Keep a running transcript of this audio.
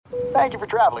Thank you for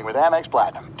traveling with Amex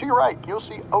Platinum. To your right, you'll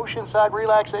see oceanside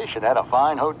relaxation at a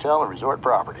fine hotel and resort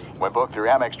property. When booked through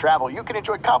Amex Travel, you can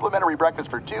enjoy complimentary breakfast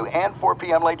for 2 and 4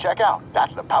 p.m. late checkout.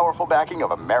 That's the powerful backing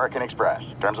of American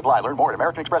Express. Terms apply. Learn more at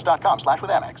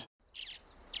americanexpress.com/withAmex.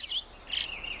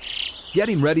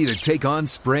 Getting ready to take on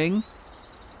spring?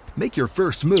 Make your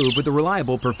first move with the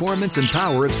reliable performance and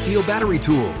power of Steel battery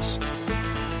tools.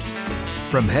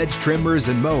 From hedge trimmers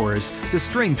and mowers to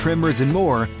string trimmers and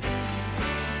more,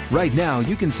 right now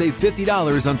you can save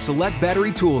 $50 on select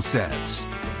battery tool sets.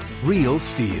 Real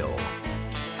Steel.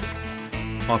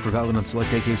 Offer valid on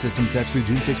select AK system sets through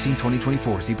June 16,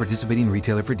 2024. See participating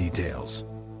retailer for details.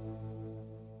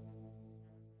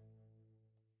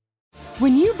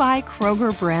 When you buy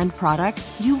Kroger brand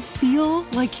products, you feel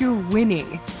like you're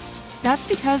winning. That's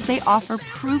because they offer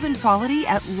proven quality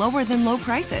at lower than low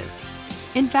prices.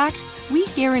 In fact, we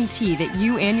guarantee that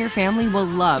you and your family will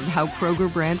love how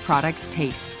Kroger brand products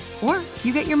taste, or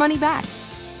you get your money back.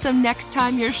 So next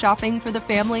time you're shopping for the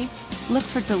family, look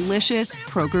for delicious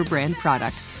Kroger brand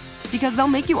products, because they'll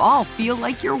make you all feel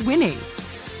like you're winning.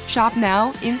 Shop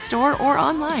now, in-store, or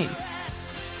online.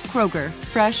 Kroger,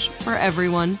 fresh for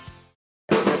everyone.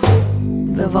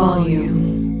 The volume.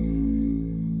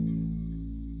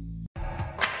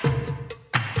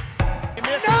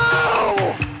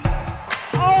 No!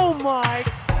 Oh my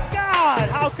God!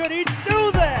 How could he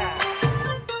do that?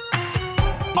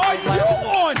 Are you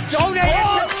on?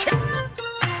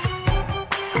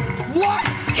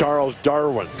 What? Charles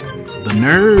Darwin. The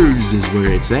nerves is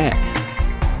where it's at.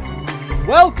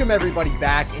 Welcome everybody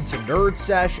back into Nerd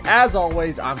Sesh. As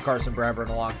always, I'm Carson Bradburn,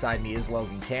 alongside me is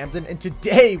Logan Camden, and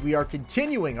today we are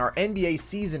continuing our NBA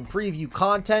season preview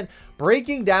content,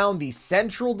 breaking down the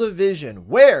Central Division,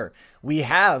 where we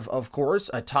have, of course,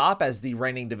 atop as the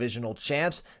reigning divisional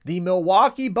champs, the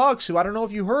Milwaukee Bucks, who, I don't know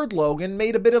if you heard, Logan,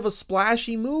 made a bit of a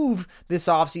splashy move this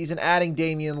offseason, adding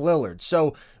Damian Lillard.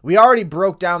 So we already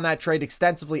broke down that trade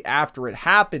extensively after it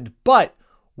happened, but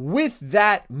with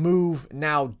that move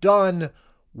now done,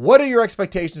 what are your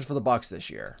expectations for the Bucks this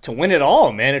year? To win it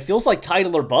all, man. It feels like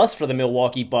title or bust for the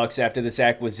Milwaukee Bucks after this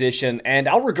acquisition, and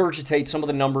I'll regurgitate some of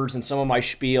the numbers and some of my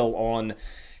spiel on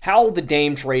how the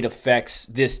Dame trade affects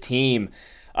this team.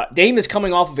 Dame is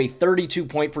coming off of a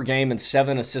 32-point per game and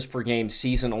 7 assists per game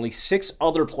season. Only 6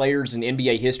 other players in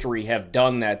NBA history have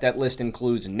done that. That list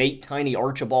includes Nate Tiny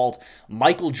Archibald,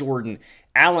 Michael Jordan,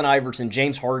 Allen Iverson,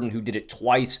 James Harden, who did it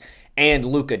twice, and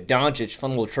Luka Doncic. Fun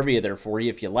little trivia there for you.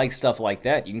 If you like stuff like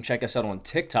that, you can check us out on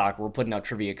TikTok. We're putting out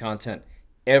trivia content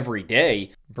every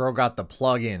day. Bro got the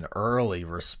plug in early.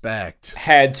 Respect.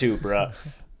 Had to, bro.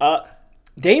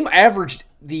 Dame averaged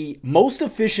the most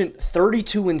efficient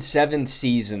 32-7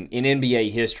 season in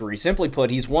NBA history. Simply put,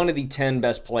 he's one of the 10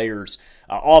 best players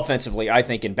offensively, I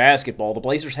think, in basketball. The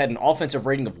Blazers had an offensive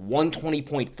rating of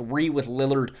 120.3 with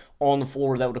Lillard on the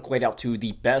floor. That would equate out to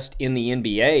the best in the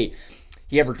NBA.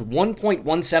 He averaged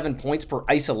 1.17 points per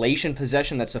isolation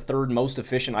possession. That's the third most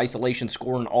efficient isolation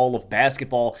score in all of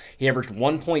basketball. He averaged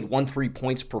 1.13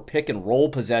 points per pick and roll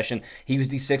possession. He was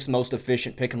the 6th most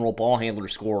efficient pick and roll ball handler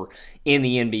scorer in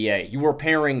the NBA. You were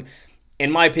pairing,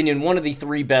 in my opinion, one of the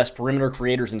 3 best perimeter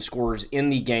creators and scorers in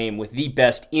the game with the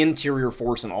best interior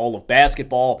force in all of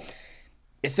basketball.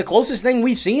 It's the closest thing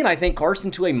we've seen, I think,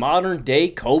 Carson, to a modern-day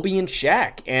Kobe and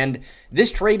Shaq, and this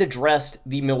trade addressed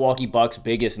the Milwaukee Bucks'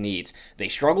 biggest needs. They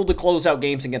struggled to close out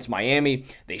games against Miami,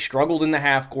 they struggled in the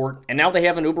half-court, and now they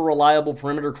have an uber-reliable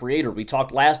perimeter creator. We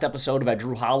talked last episode about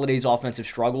Drew Holiday's offensive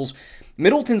struggles.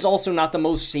 Middleton's also not the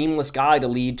most seamless guy to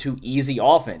lead to easy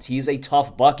offense. He's a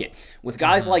tough bucket. With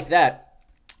guys like that,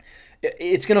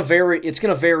 it's going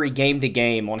to vary game to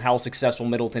game on how successful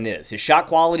Middleton is. His shot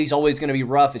quality is always going to be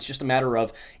rough. It's just a matter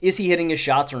of, is he hitting his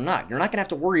shots or not? You're not going to have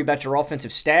to worry about your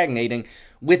offensive stagnating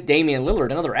with Damian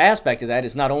Lillard. Another aspect of that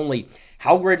is not only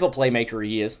how great of a playmaker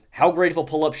he is, how great of a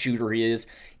pull-up shooter he is,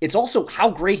 it's also how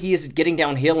great he is at getting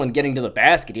downhill and getting to the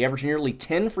basket. He averaged nearly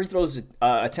 10 free throws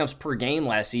attempts per game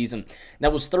last season.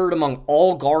 That was 3rd among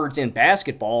all guards in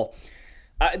basketball.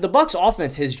 The Bucks'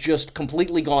 offense has just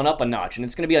completely gone up a notch, and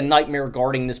it's going to be a nightmare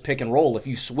guarding this pick and roll. If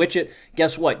you switch it,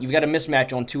 guess what? You've got a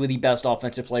mismatch on 2 of the best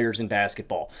offensive players in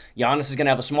basketball. Giannis is going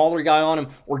to have a smaller guy on him,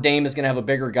 or Dame is going to have a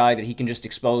bigger guy that he can just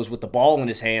expose with the ball in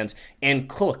his hands and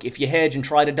cook. If you hedge and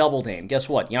try to double Dame, guess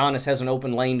what? Giannis has an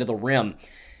open lane to the rim.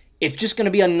 It's just going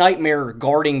to be a nightmare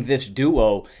guarding this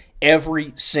duo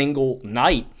every single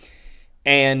night.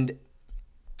 And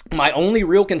my only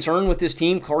real concern with this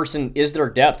team, Carson, is their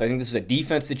depth. I think this is a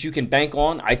defense that you can bank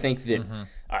on. I think that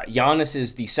Giannis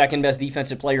is the 2nd best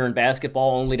defensive player in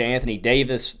basketball, only to Anthony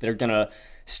Davis. They're going to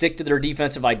stick to their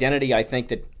defensive identity. I think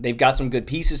that they've got some good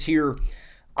pieces here.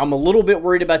 I'm a little bit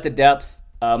worried about the depth.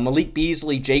 Malik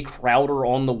Beasley, Jay Crowder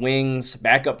on the wings,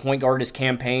 backup point guard is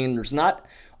Campaign. There's not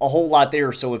a whole lot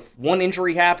there. So if one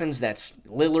injury happens, that's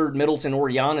Lillard, Middleton, or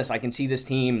Giannis, I can see this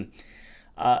team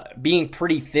being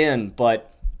pretty thin.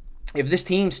 But if this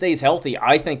team stays healthy,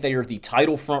 I think they are the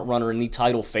title front runner and the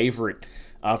title favorite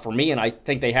for me, and I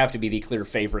think they have to be the clear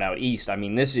favorite out east. I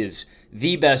mean, this is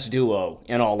the best duo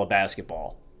in all of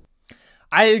basketball.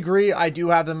 I agree. I do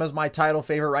have them as my title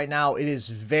favorite right now. It is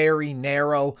very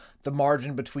narrow, the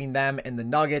margin between them and the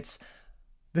Nuggets.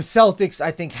 The Celtics,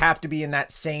 I think, have to be in that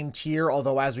same tier,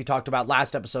 although as we talked about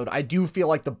last episode, I do feel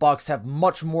like the Bucks have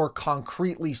much more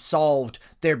concretely solved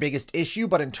their biggest issue,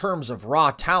 but in terms of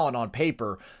raw talent on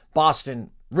paper,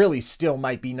 Boston really still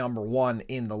might be number one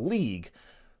in the league.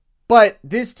 But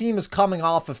this team is coming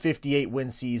off a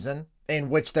 58-win season, in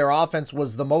which their offense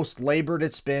was the most labored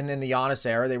it's been in the Giannis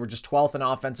era. They were just 12th in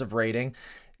offensive rating.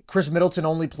 Chris Middleton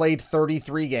only played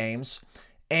 33 games,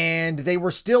 and they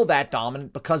were still that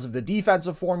dominant because of the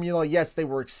defensive formula. Yes, they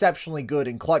were exceptionally good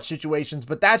in clutch situations,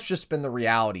 but that's just been the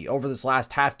reality. Over this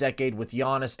last half decade with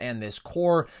Giannis and this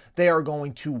core, they are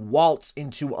going to waltz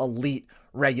into elite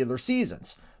regular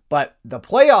seasons. But the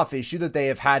playoff issue that they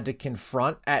have had to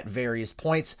confront at various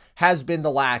points has been the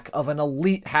lack of an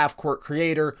elite half-court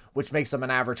creator, which makes them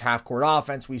an average half-court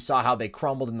offense. We saw how they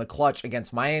crumbled in the clutch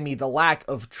against Miami. The lack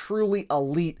of truly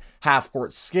elite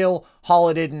half-court skill.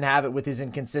 Holiday didn't have it with his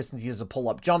inconsistency as a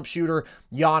pull-up jump shooter.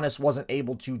 Giannis wasn't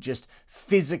able to just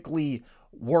physically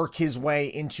work his way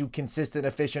into consistent,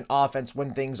 efficient offense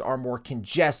when things are more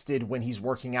congested, when he's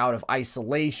working out of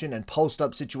isolation and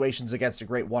post-up situations against a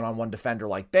great one-on-one defender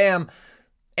like Bam.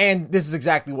 And this is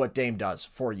exactly what Dame does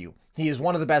for you. He is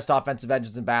one of the best offensive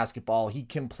engines in basketball. He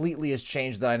completely has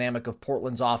changed the dynamic of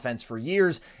Portland's offense for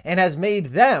years and has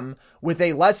made them, with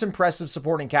a less impressive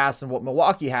supporting cast than what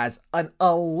Milwaukee has, an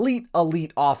elite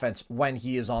offense when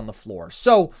he is on the floor.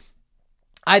 So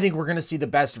I think we're going to see the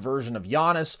best version of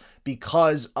Giannis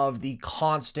because of the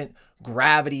constant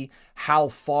gravity, how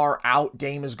far out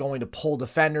Dame is going to pull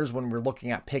defenders when we're looking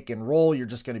at pick and roll. You're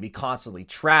just going to be constantly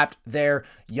trapped there.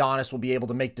 Giannis will be able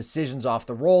to make decisions off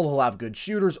the roll. He'll have good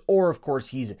shooters, or of course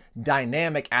he's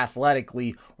dynamic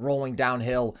athletically rolling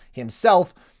downhill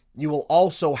himself. You will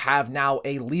also have now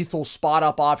a lethal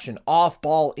spot-up option off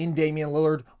ball in Damian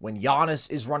Lillard. When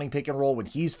Giannis is running pick and roll, when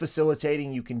he's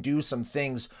facilitating, you can do some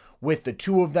things with the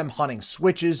two of them hunting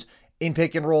switches in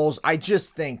pick and rolls. I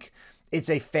just think it's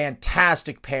a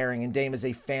fantastic pairing, and Dame is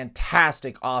a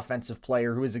fantastic offensive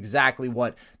player who is exactly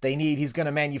what they need. He's going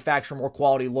to manufacture more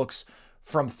quality looks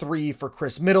from three for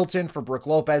Chris Middleton, for Brook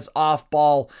Lopez, off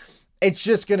ball. It's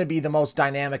just going to be the most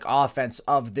dynamic offense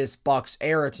of this Bucks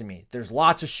era to me. There's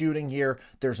lots of shooting here.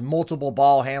 There's multiple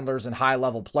ball handlers and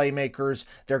high-level playmakers.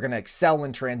 They're going to excel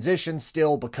in transition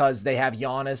still because they have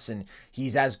Giannis, and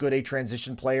he's as good a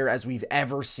transition player as we've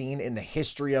ever seen in the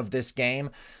history of this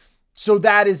game. So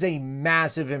that is a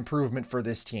massive improvement for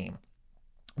this team.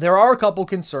 There are a couple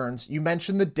concerns. You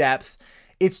mentioned the depth.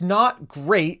 It's not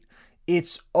great.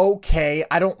 It's okay.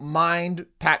 I don't mind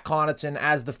Pat Connaughton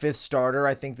as the fifth starter.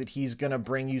 I think that he's going to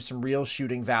bring you some real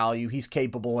shooting value. He's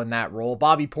capable in that role.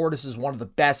 Bobby Portis is one of the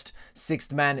best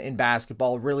sixth men in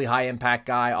basketball. Really high impact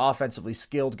guy, offensively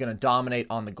skilled, going to dominate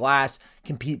on the glass,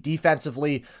 compete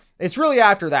defensively. It's really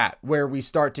after that where we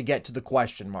start to get to the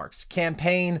question marks.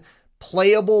 Campaign,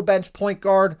 playable bench point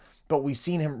guard, but we've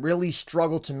seen him really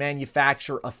struggle to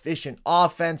manufacture efficient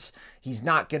offense. He's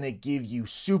not going to give you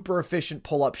super efficient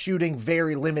pull-up shooting,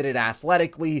 very limited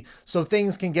athletically, so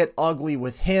things can get ugly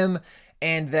with him.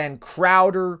 And then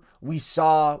Crowder, we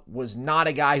saw, was not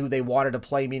a guy who they wanted to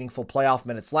play meaningful playoff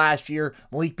minutes last year.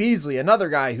 Malik Beasley, another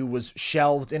guy who was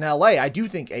shelved in LA. I do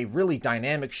think a really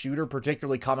dynamic shooter,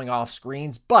 particularly coming off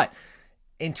screens, but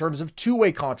in terms of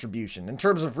two-way contribution, in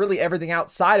terms of really everything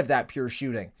outside of that pure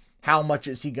shooting, how much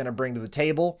is he going to bring to the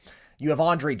table? You have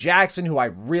Andre Jackson, who I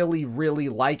really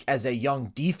like as a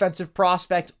young defensive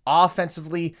prospect.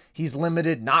 Offensively, he's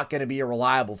limited, not going to be a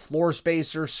reliable floor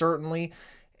spacer, certainly.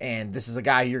 And this is a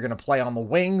guy you're going to play on the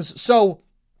wings. So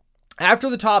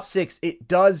after the top six, it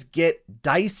does get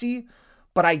dicey,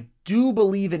 but I do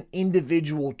believe in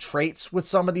individual traits with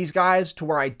some of these guys to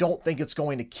where I don't think it's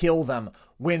going to kill them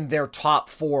when their top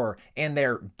four and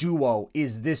their duo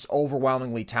is this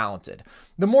overwhelmingly talented.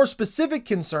 The more specific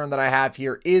concern that I have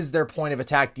here is their point of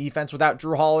attack defense without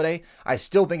Drew Holiday. I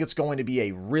still think it's going to be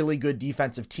a really good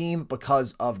defensive team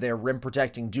because of their rim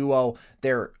protecting duo,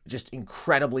 their just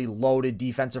incredibly loaded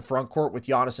defensive front court with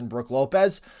Giannis and Brook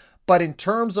Lopez. But in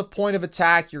terms of point of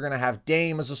attack, you're going to have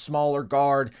Dame as a smaller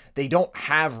guard. They don't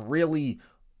have really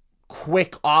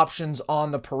quick options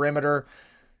on the perimeter.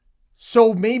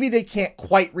 So maybe they can't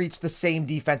quite reach the same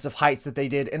defensive heights that they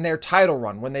did in their title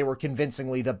run when they were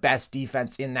convincingly the best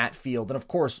defense in that field. And of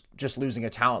course, just losing a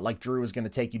talent like Drew is going to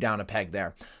take you down a peg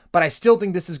there. But I still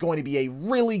think this is going to be a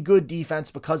really good defense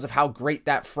because of how great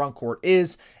that front court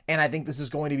is. And I think this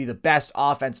is going to be the best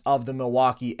offense of the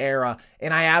Milwaukee era.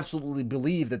 And I absolutely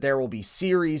believe that there will be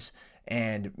series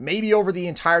and maybe over the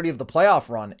entirety of the playoff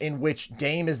run in which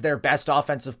Dame is their best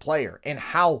offensive player. And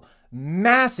how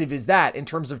massive is that in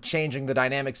terms of changing the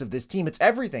dynamics of this team? It's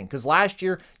everything, because last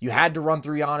year you had to run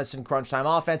through Giannis in crunch time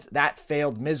offense. That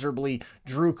failed miserably.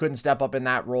 Drew couldn't step up in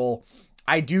that role.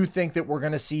 I do think that we're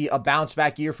going to see a bounce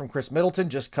back year from Chris Middleton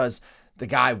just because the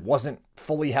guy wasn't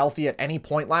fully healthy at any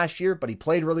point last year, but he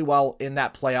played really well in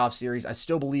that playoff series. I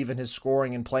still believe in his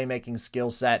scoring and playmaking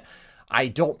skill set. I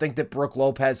don't think that Brook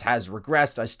Lopez has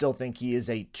regressed. I still think he is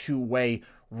a two-way,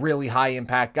 really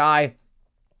high-impact guy.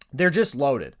 They're just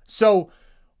loaded. So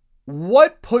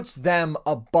what puts them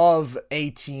above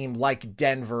a team like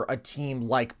Denver, a team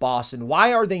like Boston?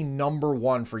 Why are they number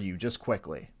one for you, just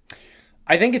quickly?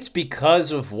 I think it's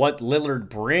because of what Lillard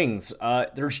brings.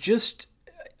 There's just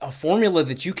a formula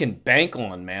that you can bank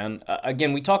on, man.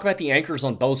 Again, we talk about the anchors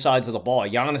on both sides of the ball.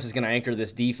 Giannis is going to anchor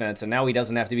this defense, and now he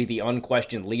doesn't have to be the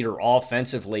unquestioned leader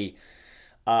offensively.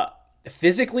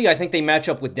 Physically, I think they match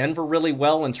up with Denver really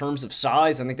well in terms of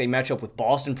size. I think they match up with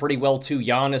Boston pretty well too.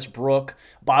 Giannis, Brook,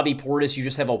 Bobby Portis, you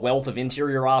just have a wealth of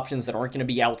interior options that aren't going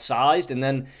to be outsized. And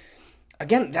then,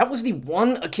 again, that was the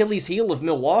one Achilles heel of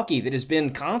Milwaukee that has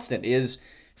been constant, is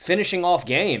finishing off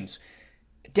games.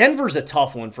 Denver's a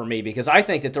tough one for me because I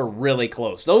think that they're really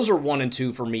close. Those are 1 and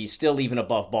 2 for me, still even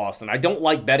above Boston. I don't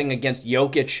like betting against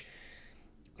Jokic.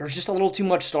 There's just a little too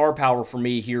much star power for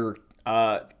me here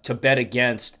to bet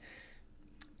against.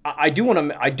 I do want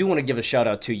to give a shout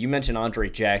out to, you mentioned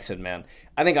Andre Jackson, man.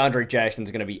 I think Andre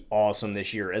Jackson's going to be awesome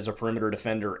this year as a perimeter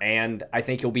defender, and I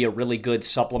think he'll be a really good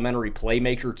supplementary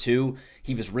playmaker too.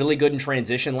 He was really good in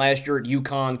transition last year at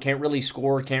UConn. Can't really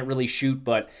score, can't really shoot,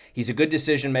 but he's a good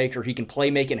decision maker. He can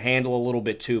play, make, and handle a little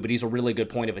bit too, but he's a really good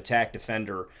point of attack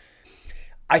defender.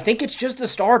 I think it's just the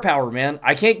star power, man.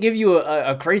 I can't give you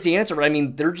a crazy answer, but I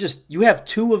mean, you have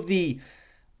two of the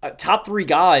top 3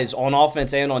 guys on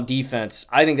offense and on defense.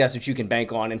 I think that's what you can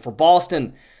bank on. And for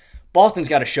Boston's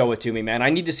got to show it to me, man.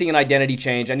 I need to see an identity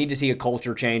change. I need to see a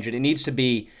culture change. And it needs to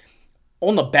be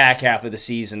on the back half of the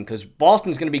season because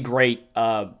Boston's going to be great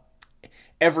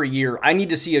every year. I need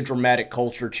to see a dramatic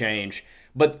culture change.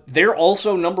 But they're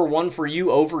also number one for you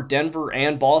over Denver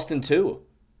and Boston, too.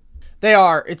 They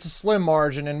are. It's a slim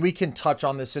margin, and we can touch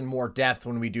on this in more depth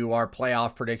when we do our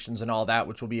playoff predictions and all that,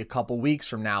 which will be a couple weeks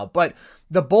from now. But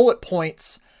the bullet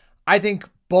points, I think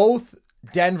both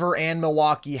Denver and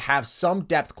Milwaukee have some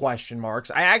depth question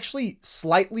marks. I actually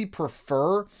slightly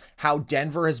prefer how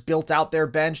Denver has built out their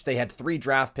bench. They had 3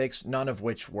 draft picks, none of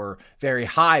which were very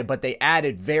high, but they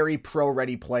added very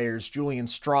pro-ready players. Julian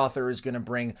Strother is going to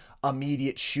bring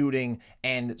immediate shooting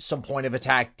and some point of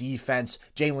attack defense.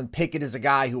 Jalen Pickett is a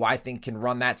guy who I think can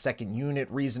run that second unit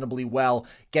reasonably well,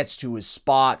 gets to his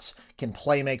spots, can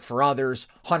play make for others.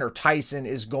 Hunter Tyson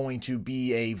is going to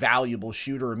be a valuable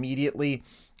shooter immediately.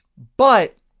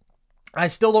 But I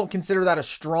still don't consider that a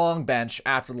strong bench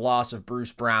after the loss of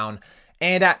Bruce Brown.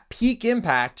 And at peak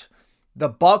impact, the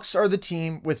Bucks are the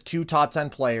team with 2 top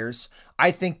 10 players. I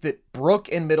think that Brook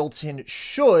and Middleton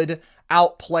should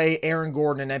outplay Aaron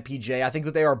Gordon and MPJ. I think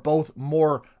that they are both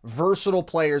more versatile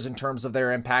players in terms of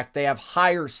their impact. They have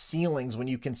higher ceilings when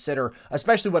you consider,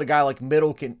 especially what a guy like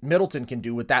Middleton can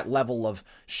do with that level of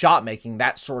shot making,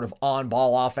 that sort of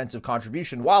on-ball offensive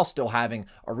contribution while still having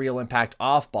a real impact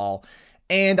off-ball.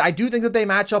 And I do think that they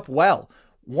match up well.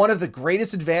 One of the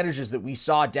greatest advantages that we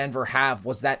saw Denver have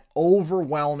was that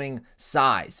overwhelming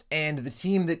size. And the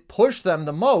team that pushed them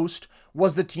the most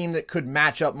was the team that could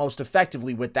match up most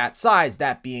effectively with that size,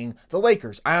 that being the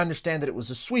Lakers. I understand that it was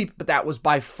a sweep, but that was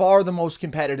by far the most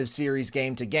competitive series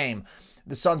game to game.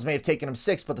 The Suns may have taken them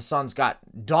 6, but the Suns got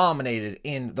dominated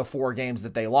in the 4 games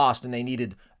that they lost, and they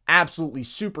needed absolutely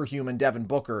superhuman Devin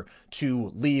Booker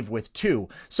to leave with 2.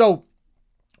 So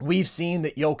we've seen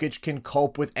that Jokic can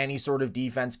cope with any sort of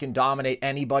defense, can dominate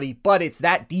anybody, but it's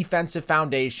that defensive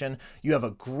foundation. You have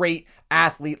a great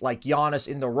athlete like Giannis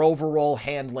in the rover role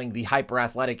handling the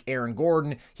hyper-athletic Aaron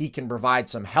Gordon. He can provide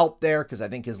some help there because I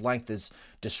think his length is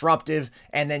disruptive.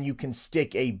 And then you can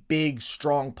stick a big,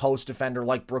 strong post defender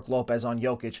like Brook Lopez on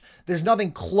Jokic. There's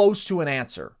nothing close to an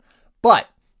answer, but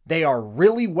they are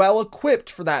really well equipped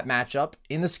for that matchup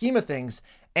in the scheme of things.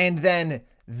 And then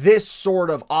this sort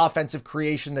of offensive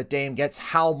creation that Dame gets,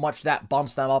 how much that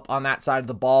bumps them up on that side of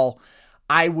the ball.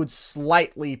 I would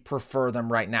slightly prefer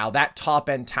them right now. That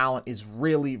top-end talent is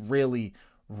really, really,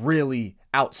 really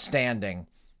outstanding.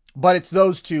 But it's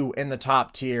those two in the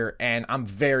top tier, and I'm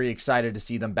very excited to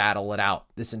see them battle it out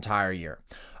this entire year.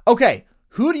 Okay,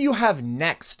 who do you have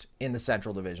next in the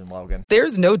Central Division, Logan?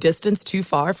 There's no distance too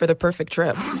far for the perfect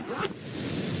trip.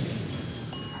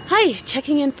 Hi,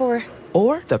 checking in for...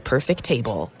 Or the perfect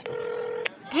table.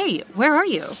 Hey, where are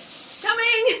you?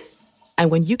 Coming! And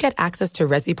when you get access to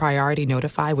Resi Priority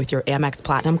Notify with your Amex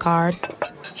Platinum card...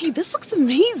 Hey, this looks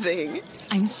amazing.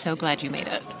 I'm so glad you made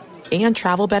it. And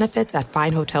travel benefits at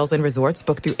fine hotels and resorts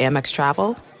booked through Amex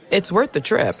Travel, it's worth the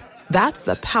trip. That's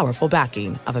the powerful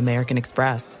backing of American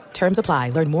Express. Terms apply.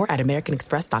 Learn more at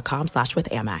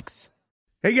americanexpress.com/withAmex.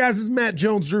 Hey guys, this is Matt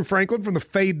Jones, Drew Franklin from the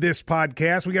Fade This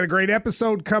podcast. We got a great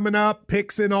episode coming up.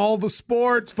 Picks in all the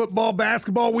sports, football,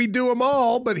 basketball, we do them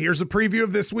all. But here's a preview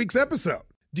of this week's episode.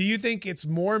 Do you think it's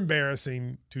more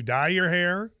embarrassing to dye your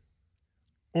hair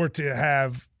or to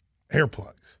have hair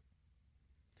plugs?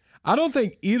 I don't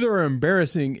think either are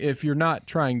embarrassing if you're not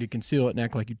trying to conceal it and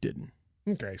act like you didn't.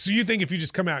 Okay, so you think if you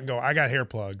just come out and go, I got hair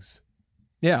plugs.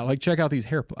 Yeah, like check out these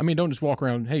hair plugs. I mean, don't just walk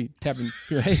around, hey, tapping,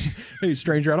 hey,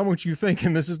 stranger, I don't want you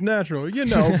thinking this is natural. You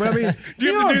know, but I mean. Do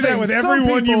you have to do that with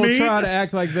everyone you meet? Some people try to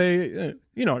act like they,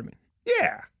 you know what I mean.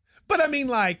 Yeah. But I mean,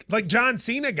 like John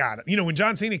Cena got it. You know, when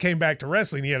John Cena came back to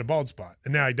wrestling, he had a bald spot,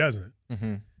 and now he doesn't.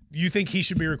 Mm-hmm. Do you think he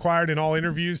should be required in all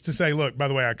interviews to say, look, by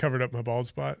the way, I covered up my bald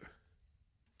spot?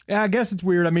 Yeah, I guess it's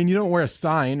weird. I mean, you don't wear a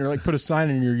sign or like put a sign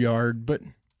in your yard, but.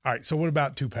 All right, so what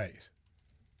about toupees?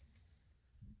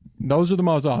 Those are the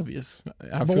most obvious.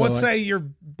 But let's say you're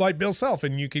like Bill Self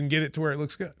and you can get it to where it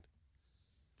looks good.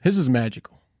 His is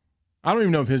magical. I don't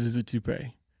even know if his is a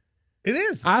toupee. It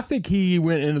is. I think he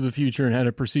went into the future and had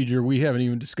a procedure we haven't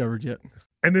even discovered yet.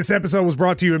 And this episode was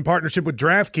brought to you in partnership with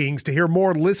DraftKings. To hear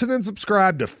more, listen and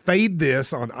subscribe to Fade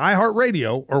This on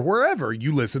iHeartRadio or wherever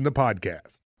you listen to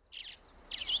podcasts.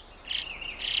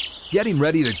 Getting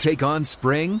ready to take on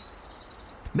spring?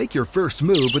 Make your first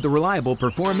move with the reliable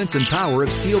performance and power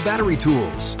of Steel battery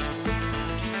tools.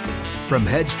 From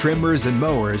hedge trimmers and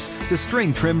mowers to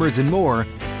string trimmers and more,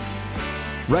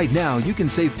 right now you can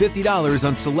save $50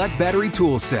 on select battery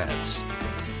tool sets.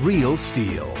 Real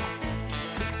Steel.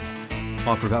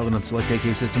 Offer valid on select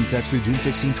AK system sets through June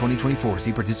 16, 2024.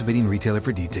 See participating retailer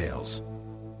for details.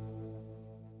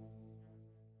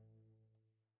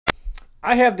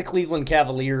 I have the Cleveland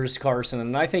Cavaliers, Carson,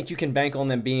 and I think you can bank on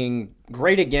them being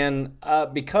great again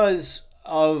because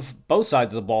of both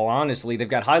sides of the ball, honestly. They've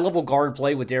got high-level guard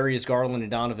play with Darius Garland and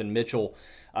Donovan Mitchell.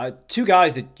 Two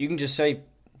guys that you can just say,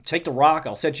 take the rock,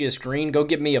 I'll set you a screen, go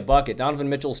get me a bucket. Donovan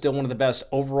Mitchell is still one of the best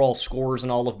overall scorers in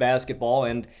all of basketball,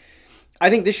 and I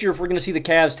think this year if we're going to see the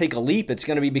Cavs take a leap, it's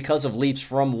going to be because of leaps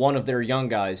from one of their young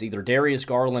guys, either Darius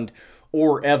Garland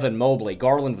or Evan Mobley.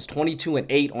 Garland was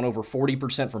 22-8 on over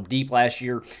 40% from deep last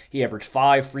year. He averaged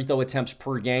 5 free throw attempts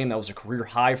per game. That was a career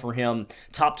high for him.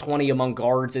 Top 20 among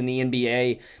guards in the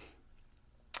NBA.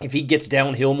 If he gets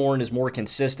downhill more and is more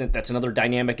consistent, that's another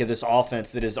dynamic of this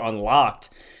offense that is unlocked.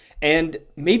 And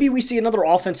maybe we see another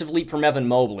offensive leap from Evan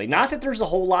Mobley. Not that there's a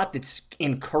whole lot that's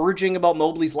encouraging about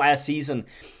Mobley's last season.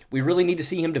 We really need to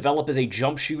see him develop as a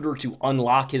jump shooter to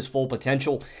unlock his full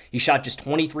potential. He shot just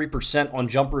 23% on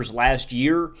jumpers last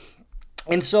year.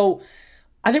 And so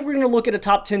I think we're going to look at a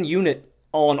top 10 unit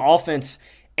on offense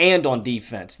and on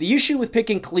defense. The issue with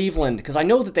picking Cleveland, because I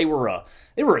know that they were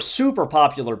a super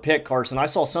popular pick, Carson. I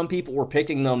saw some people were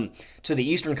picking them to the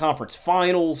Eastern Conference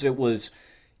Finals. It was,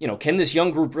 can this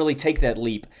young group really take that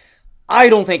leap? I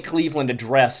don't think Cleveland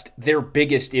addressed their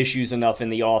biggest issues enough in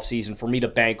the offseason for me to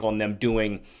bank on them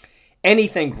doing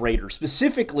anything greater,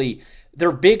 specifically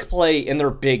their big play and their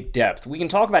big depth. We can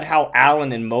talk about how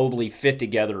Allen and Mobley fit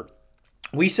together.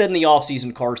 We said in the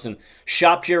offseason, Carson,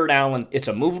 shop Jared Allen. It's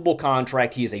a movable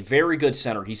contract. He is a very good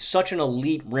center. He's such an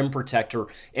elite rim protector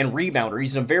and rebounder.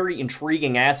 He's a very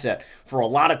intriguing asset for a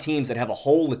lot of teams that have a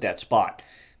hole at that spot.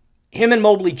 Him and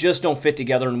Mobley just don't fit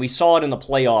together, and we saw it in the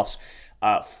playoffs.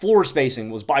 Floor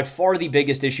spacing was by far the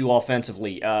biggest issue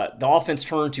offensively. The offense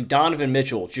turned to Donovan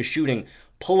Mitchell just shooting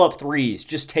pull-up threes,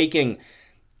 just taking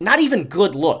not even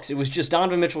good looks. It was just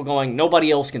Donovan Mitchell going, nobody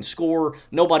else can score,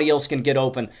 nobody else can get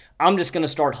open. I'm just going to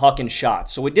start hucking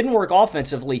shots. So it didn't work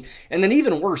offensively, and then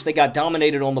even worse, they got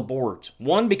dominated on the boards.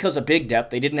 One, because of big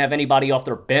depth. They didn't have anybody off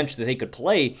their bench that they could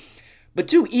play. But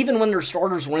two, even when their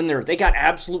starters were in there, they got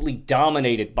absolutely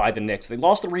dominated by the Knicks. They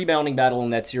lost the rebounding battle in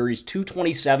that series,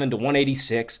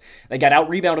 227-186. They got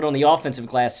out-rebounded on the offensive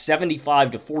glass,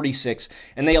 75-46,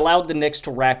 and they allowed the Knicks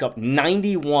to rack up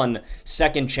 91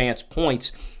 second-chance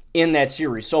points in that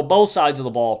series. So both sides of the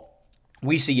ball,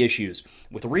 we see issues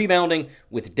with rebounding,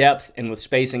 with depth, and with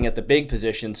spacing at the big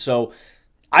position. So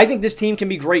I think this team can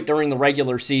be great during the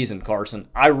regular season, Carson.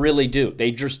 I really do.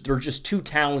 They're just too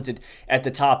talented at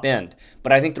the top end.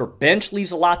 But I think their bench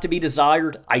leaves a lot to be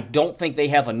desired. I don't think they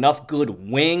have enough good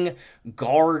wing,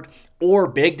 guard, or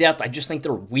big depth. I just think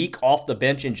they're weak off the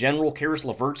bench in general. Karis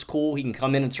LeVert's cool. He can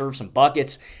come in and serve some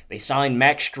buckets. They signed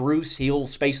Max Strus. He'll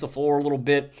space the floor a little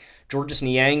bit. Georges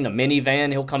Niang, the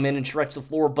minivan, he'll come in and stretch the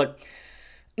floor. But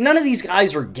none of these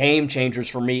guys are game changers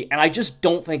for me, and I just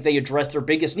don't think they address their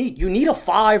biggest need. You need a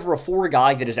 5 or a 4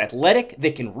 guy that is athletic,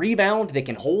 that can rebound, that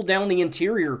can hold down the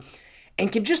interior,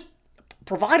 and can just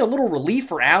provide a little relief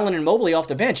for Allen and Mobley off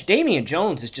the bench. Damian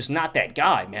Jones is just not that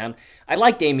guy, man. I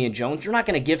like Damian Jones. You're not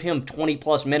going to give him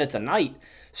 20-plus minutes a night.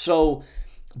 So,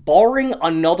 barring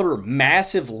another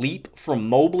massive leap from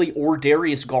Mobley or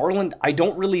Darius Garland, I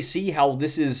don't really see how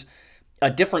this is a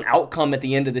different outcome at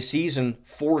the end of the season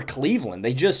for Cleveland.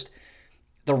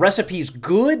 The recipe's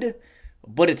good,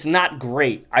 but it's not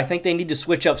great. I think they need to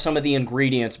switch up some of the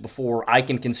ingredients before I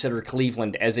can consider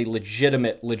Cleveland as a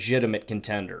legitimate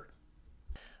contender.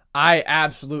 I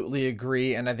absolutely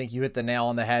agree, and I think you hit the nail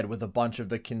on the head with a bunch of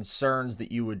the concerns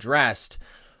that you addressed.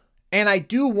 And I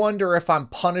do wonder if I'm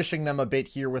punishing them a bit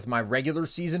here with my regular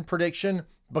season prediction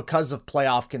because of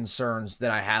playoff concerns that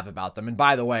I have about them. And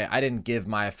by the way, I didn't give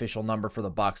my official number for the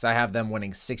Bucks. I have them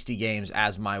winning 60 games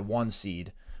as my 1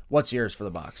 seed. What's yours for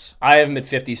the Bucks? I have them at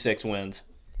 56 wins.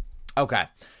 Okay.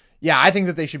 Yeah, I think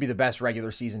that they should be the best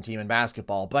regular season team in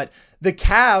basketball. But the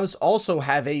Cavs also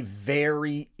have a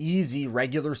very easy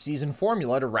regular season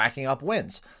formula to racking up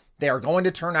wins. They are going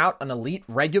to turn out an elite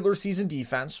regular season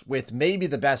defense with maybe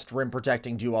the best rim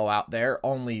protecting duo out there,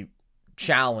 only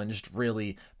challenged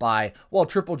really by, well,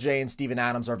 Triple J and Steven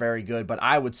Adams are very good, but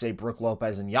I would say Brook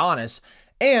Lopez and Giannis.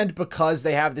 And because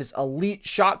they have this elite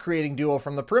shot creating duo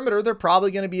from the perimeter, they're probably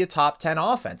going to be a top 10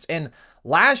 offense. And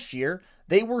last year,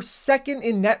 they were second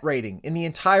in net rating in the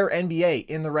entire NBA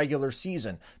in the regular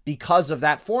season because of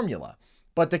that formula.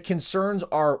 But the concerns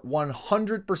are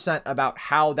 100% about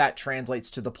how that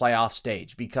translates to the playoff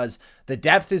stage because the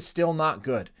depth is still not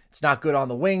good. It's not good on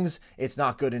the wings. It's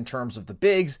not good in terms of the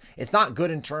bigs. It's not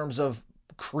good in terms of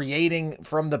creating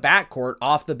from the backcourt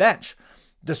off the bench.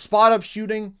 The spot-up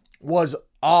shooting was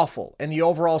awful, and the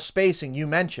overall spacing you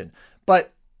mentioned.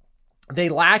 But they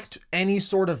lacked any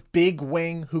sort of big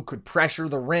wing who could pressure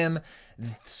the rim.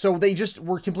 So they just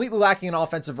were completely lacking in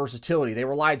offensive versatility. They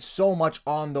relied so much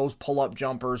on those pull-up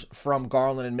jumpers from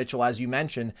Garland and Mitchell, as you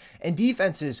mentioned. And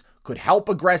defenses could help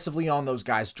aggressively on those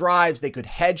guys' drives. They could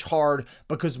hedge hard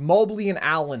because Mobley and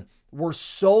Allen were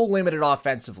so limited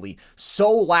offensively,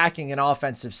 so lacking in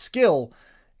offensive skill,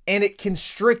 and it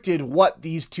constricted what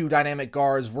these two dynamic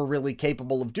guards were really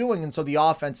capable of doing. And so the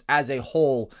offense as a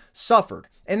whole suffered.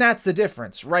 And that's the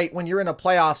difference, right? When you're in a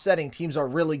playoff setting, teams are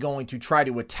really going to try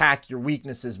to attack your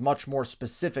weaknesses much more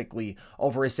specifically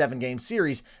over a 7-game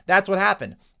series. That's what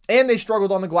happened. And they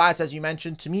struggled on the glass, as you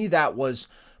mentioned. To me, that was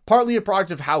partly a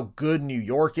product of how good New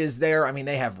York is there. I mean,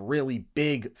 they have really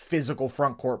big physical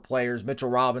front court players, Mitchell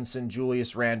Robinson,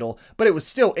 Julius Randle, but it was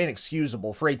still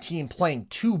inexcusable for a team playing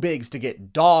 2 bigs to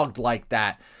get dogged like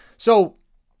that. So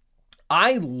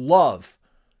I love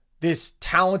this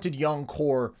talented young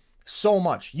core so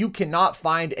much. You cannot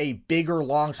find a bigger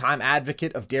longtime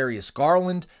advocate of Darius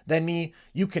Garland than me.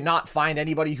 You cannot find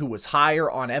anybody who was higher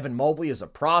on Evan Mobley as a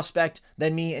prospect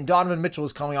than me. And Donovan Mitchell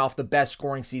is coming off the best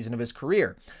scoring season of his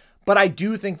career. But I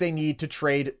do think they need to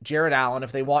trade Jared Allen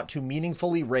if they want to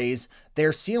meaningfully raise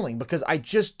their ceiling, because I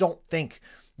just don't think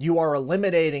you are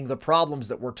eliminating the problems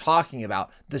that we're talking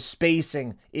about, the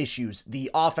spacing issues,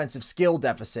 the offensive skill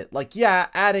deficit. Like, yeah,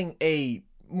 adding a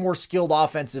more skilled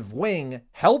offensive wing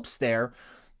helps there,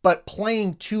 but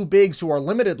playing 2 bigs who are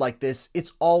limited like this,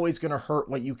 it's always going to hurt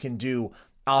what you can do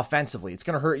offensively. It's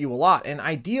going to hurt you a lot. And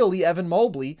ideally, Evan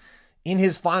Mobley in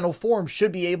his final form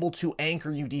should be able to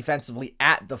anchor you defensively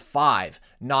at the 5,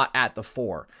 not at the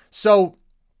 4. So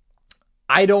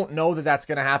I don't know that that's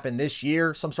going to happen this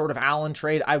year. Some sort of Allen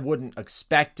trade, I wouldn't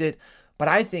expect it, but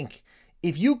I think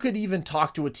if you could even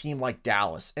talk to a team like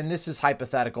Dallas, and this is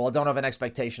hypothetical, I don't have an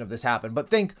expectation of this happen,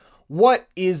 but think, what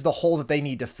is the hole that they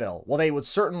need to fill? Well, they would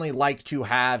certainly like to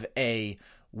have a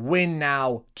win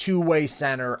now, 2-way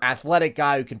center, athletic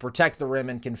guy who can protect the rim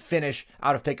and can finish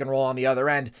out of pick and roll on the other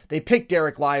end. They picked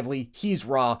Derek Lively. He's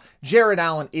raw. Jared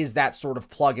Allen is that sort of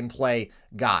plug and play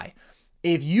guy.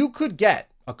 If you could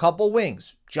get a couple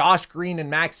wings, Josh Green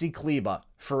and Maxi Kleba,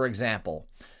 for example,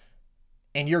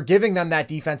 and you're giving them that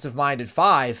defensive-minded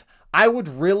 5, I would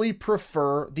really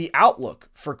prefer the outlook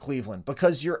for Cleveland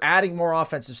because you're adding more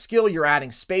offensive skill, you're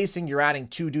adding spacing, you're adding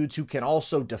two dudes who can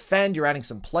also defend, you're adding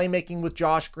some playmaking with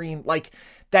Josh Green. Like,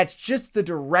 that's just the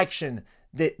direction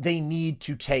that they need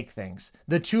to take things.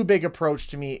 The too big approach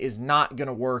to me is not going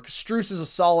to work. Strus is a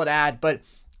solid add, but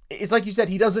it's like you said,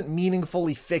 he doesn't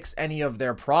meaningfully fix any of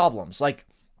their problems. Like,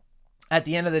 at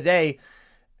the end of the day,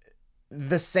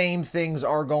 the same things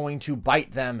are going to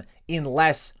bite them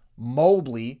unless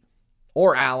Mobley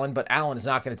or Allen, but Allen is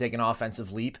not going to take an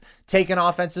offensive leap, take an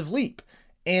offensive leap.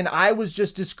 And I was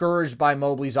just discouraged by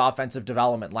Mobley's offensive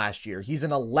development last year. He's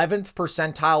an 11th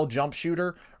percentile jump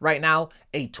shooter right now,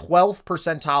 a 12th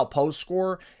percentile post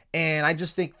scorer, and I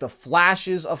just think the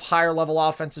flashes of higher level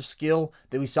offensive skill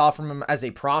that we saw from him as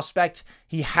a prospect,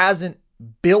 he hasn't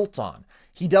built on.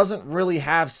 He doesn't really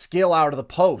have skill out of the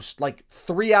post. Like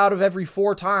 3 out of every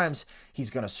 4 times, he's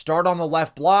going to start on the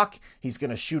left block. He's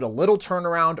going to shoot a little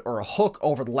turnaround or a hook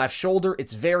over the left shoulder.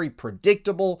 It's very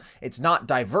predictable. It's not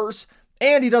diverse.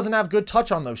 And he doesn't have good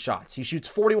touch on those shots. He shoots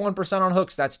 41% on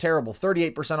hooks. That's terrible.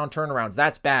 38% on turnarounds.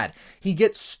 That's bad. He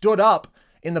gets stood up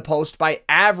in the post by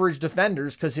average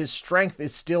defenders because his strength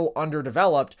is still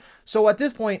underdeveloped. So at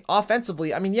this point,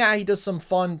 offensively, I mean, yeah, he does some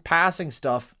fun passing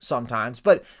stuff sometimes,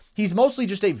 but he's mostly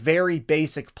just a very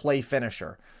basic play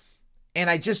finisher. And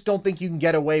I just don't think you can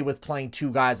get away with playing 2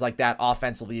 guys like that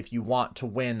offensively if you want to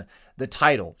win the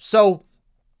title. So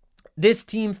this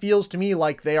team feels to me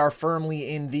like they are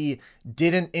firmly in the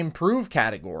didn't improve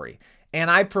category. And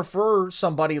I prefer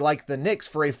somebody like the Knicks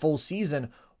for a full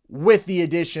season with the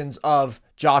additions of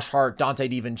Josh Hart, Dante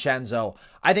DiVincenzo.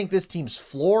 I think this team's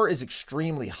floor is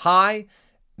extremely high.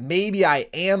 Maybe I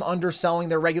am underselling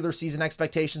their regular season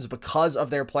expectations because of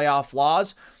their playoff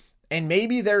flaws. And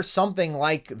maybe there's something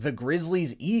like the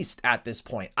Grizzlies East at this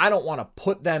point. I don't want to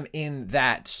put them in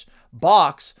that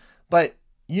box, but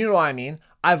you know what I mean.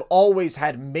 I've always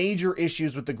had major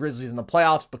issues with the Grizzlies in the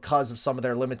playoffs because of some of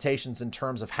their limitations in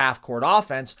terms of half-court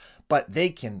offense, but they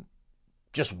can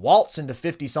just waltz into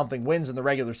 50-something wins in the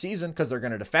regular season because they're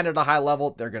going to defend at a high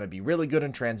level. They're going to be really good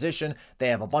in transition. They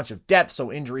have a bunch of depth,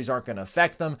 so injuries aren't going to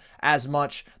affect them as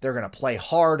much. They're going to play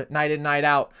hard night in, night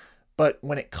out. But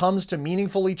when it comes to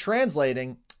meaningfully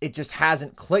translating, it just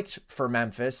hasn't clicked for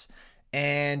Memphis.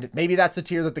 And maybe that's the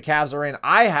tier that the Cavs are in.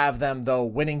 I have them, though,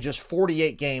 winning just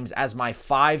 48 games as my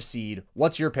 5 seed.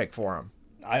 What's your pick for them?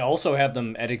 I also have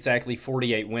them at exactly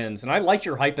 48 wins. And I like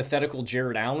your hypothetical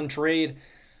Jared Allen trade.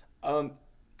 And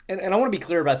I want to be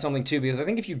clear about something, too, because I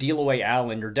think if you deal away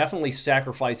Allen, you're definitely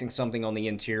sacrificing something on the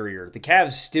interior. The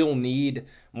Cavs still need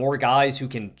more guys who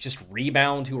can just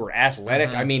rebound, who are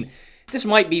athletic. I mean, this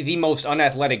might be the most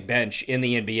unathletic bench in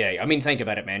the NBA. I mean, think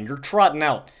about it, man. You're trotting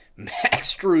out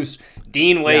Max Strus,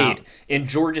 Dean Wade, and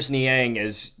Georges Niang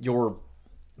as your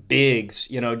bigs,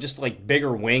 you know, just like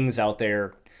bigger wings out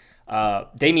there.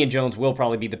 Damian Jones will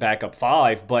probably be the backup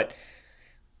 5, but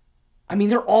I mean,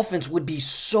 their offense would be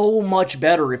so much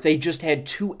better if they just had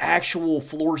 2 actual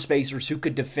floor spacers who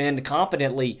could defend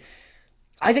competently.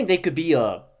 I think they could be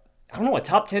a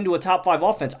top 10 to a top 5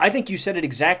 offense. I think you said it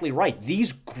exactly right.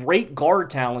 These great guard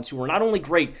talents who are not only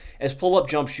great as pull-up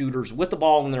jump shooters with the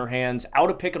ball in their hands,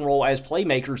 out of pick and roll as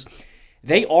playmakers,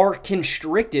 they are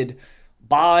constricted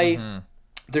by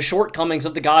the shortcomings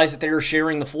of the guys that they are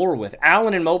sharing the floor with.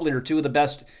 Allen and Mobley are 2 of the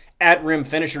best at-rim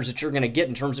finishers that you're going to get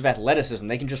in terms of athleticism.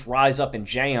 They can just rise up and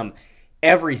jam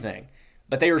everything.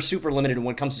 But they are super limited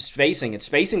when it comes to spacing, and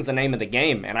spacing's the name of the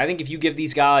game. And I think if you give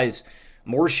these guys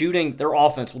more shooting, their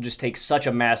offense will just take such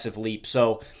a massive leap.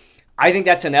 So I think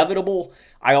that's inevitable.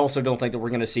 I also don't think that we're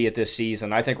going to see it this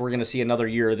season. I think we're going to see another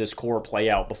year of this core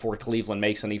play out before Cleveland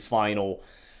makes any final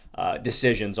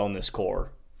decisions on this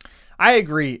core. I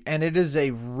agree, and it is a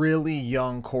really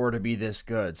young core to be this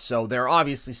good. So they're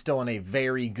obviously still in a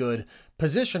very good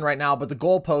position right now, but the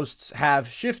goalposts have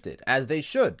shifted, as they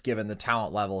should, given the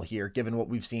talent level here, given what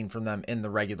we've seen from them in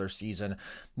the regular season.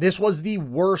 This was the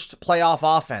worst playoff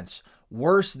offense,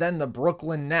 worse than the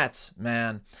Brooklyn Nets,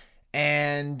 man.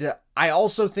 And I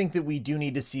also think that we do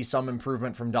need to see some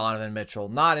improvement from Donovan Mitchell,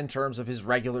 not in terms of his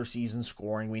regular season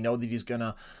scoring. We know that he's going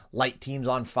to light teams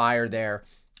on fire there.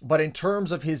 But in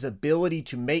terms of his ability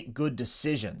to make good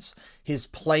decisions, his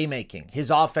playmaking,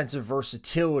 his offensive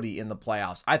versatility in the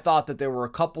playoffs, I thought that there were a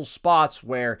couple spots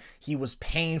where he was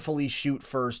painfully shoot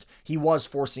first. He was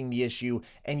forcing the issue.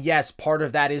 And yes, part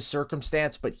of that is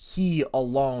circumstance, but he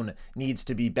alone needs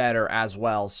to be better as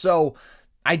well. So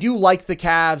I do like the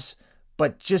Cavs,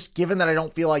 but just given that I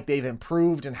don't feel like they've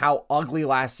improved and how ugly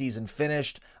last season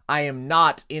finished, I am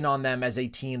not in on them as a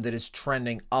team that is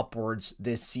trending upwards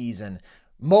this season.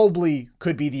 Mobley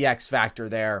could be the X factor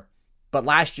there. but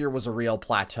last year was a real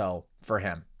plateau for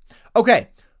him. Okay,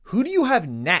 who do you have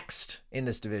next in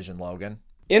this division, Logan?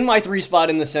 In my 3 spot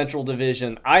in the Central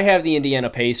Division, I have the Indiana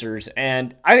Pacers,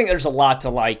 and I think there's a lot to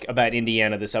like about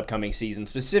Indiana this upcoming season.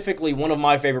 Specifically, one of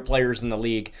my favorite players in the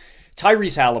league,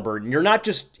 Tyrese Halliburton.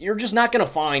 You're just not going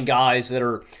to find guys that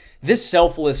are this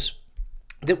selfless,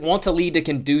 that want to lead a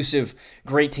conducive,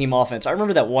 great team offense. I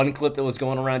remember that one clip that was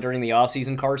going around during the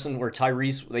offseason, Carson, where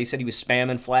Tyrese, they said he was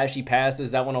spamming flashy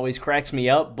passes. That one always cracks me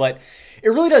up, but it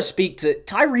really does speak to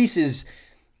Tyrese is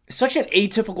such an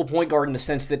atypical point guard in the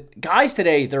sense that guys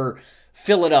today, they're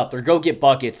fill it up, they're go get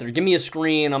buckets, they're give me a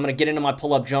screen, I'm going to get into my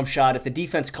pull-up jump shot. If the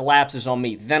defense collapses on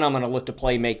me, then I'm going to look to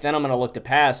play make, then I'm going to look to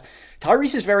pass.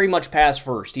 Tyrese is very much pass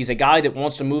first. He's a guy that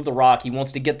wants to move the rock, he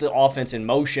wants to get the offense in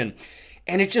motion,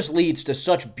 and it just leads to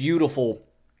such beautiful,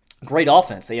 great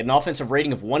offense. They had an offensive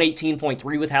rating of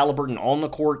 118.3 with Halliburton on the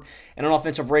court and an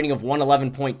offensive rating of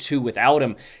 111.2 without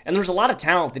him. And there's a lot of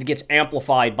talent that gets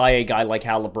amplified by a guy like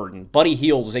Halliburton. Buddy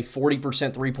Hield is a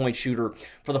 40% three-point shooter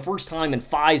for the first time in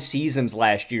 5 seasons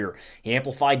last year. He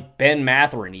amplified Ben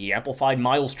Mathurin. He amplified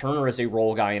Miles Turner as a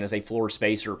role guy and as a floor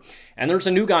spacer. And there's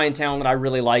a new guy in town that I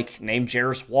really like named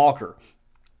Jarris Walker.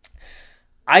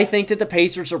 I think that the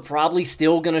Pacers are probably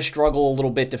still going to struggle a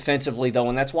little bit defensively, though,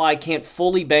 and that's why I can't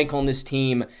fully bank on this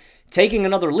team taking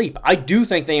another leap. I do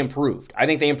think they improved. I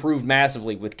think they improved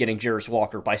massively with getting Jarris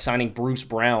Walker, by signing Bruce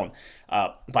Brown,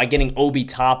 by getting Obi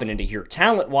Toppin into here.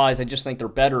 Talent-wise, I just think they're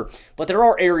better, but there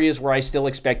are areas where I still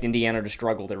expect Indiana to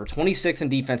struggle. They were 26th in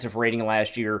defensive rating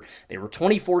last year. They were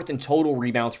 24th in total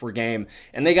rebounds per game,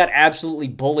 and they got absolutely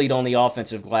bullied on the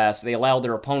offensive glass. They allowed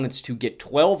their opponents to get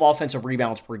 12 offensive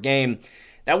rebounds per game.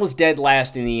 That was dead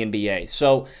last in the NBA.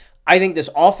 So I think this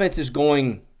offense is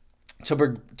going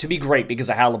to be great because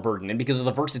of Halliburton and because of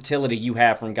the versatility you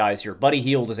have from guys here. Buddy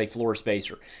Hield is a floor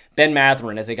spacer. Ben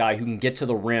Mathurin is a guy who can get to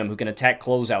the rim, who can attack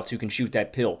closeouts, who can shoot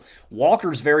that pill.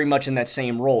 Walker's very much in that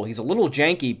same role. He's a little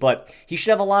janky, but he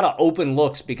should have a lot of open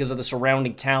looks because of the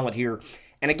surrounding talent here.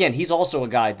 And again, he's also a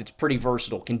guy that's pretty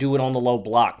versatile, can do it on the low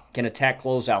block, can attack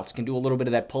closeouts, can do a little bit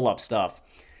of that pull-up stuff.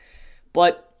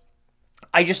 But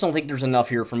I just don't think there's enough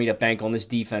here for me to bank on this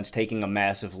defense taking a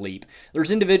massive leap.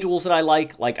 There's individuals that I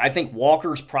like I think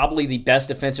Walker's probably the best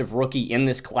defensive rookie in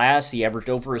this class. He averaged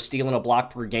over a steal and a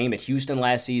block per game at Houston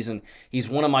last season. He's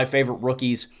one of my favorite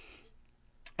rookies,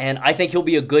 and I think he'll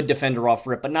be a good defender off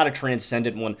rip, but not a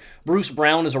transcendent one. Bruce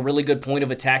Brown is a really good point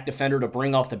of attack defender to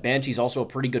bring off the bench. He's also a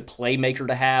pretty good playmaker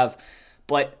to have,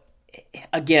 but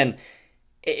again,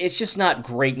 it's just not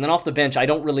great. And then off the bench, I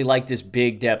don't really like this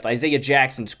big depth. Isaiah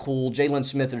Jackson's cool. Jalen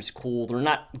Smith is cool. They're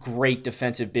not great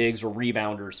defensive bigs or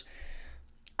rebounders.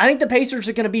 I think the Pacers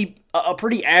are going to be a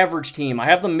pretty average team. I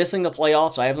have them missing the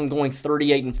playoffs. I have them going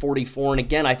 38-44. And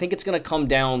again, I think it's going to come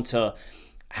down to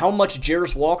how much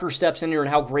Jarris Walker steps in here and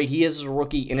how great he is as a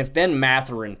rookie, and if Ben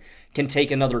Mathurin can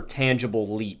take another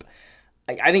tangible leap.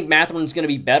 I think Mathurin's going to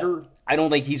be better. I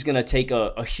don't think he's going to take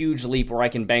a huge leap where I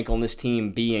can bank on this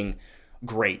team being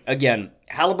great. Again,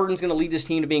 Halliburton's going to lead this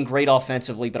team to being great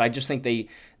offensively, but I just think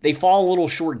they fall a little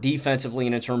short defensively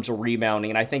and in terms of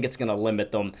rebounding, and I think it's going to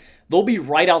limit them. They'll be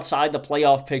right outside the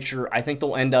playoff picture. I think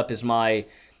they'll end up as my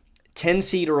 10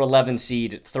 seed or 11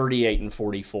 seed at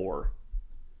 38-44.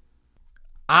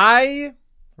 I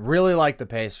really like the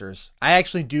Pacers. I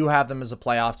actually do have them as a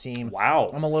playoff team. Wow.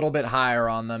 I'm a little bit higher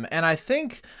on them, and I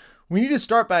think we need to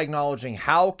start by acknowledging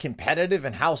how competitive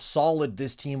and how solid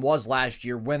this team was last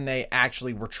year when they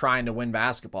actually were trying to win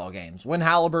basketball games. When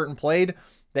Halliburton played,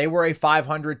 they were a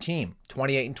 500 team,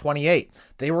 28-28.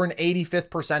 They were an 85th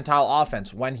percentile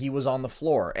offense when he was on the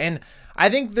floor. And I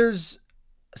think there's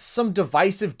some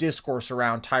divisive discourse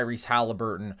around Tyrese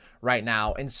Halliburton right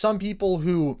now, and some people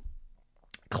who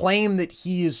claim that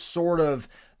he is sort of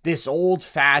this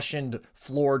old-fashioned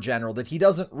floor general, that he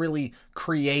doesn't really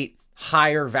create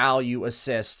higher value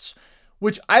assists,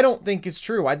 which I don't think is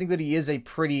true. I think that he is a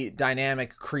pretty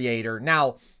dynamic creator.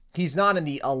 Now, he's not in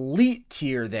the elite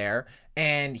tier there,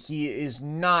 and he is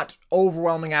not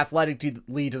overwhelming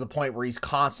athletically to the point where he's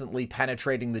constantly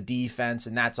penetrating the defense,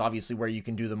 and that's obviously where you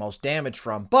can do the most damage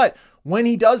from. But when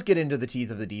he does get into the teeth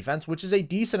of the defense, which is a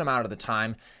decent amount of the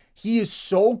time, he is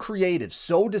so creative,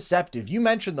 so deceptive. You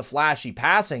mentioned the flashy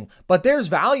passing, but there's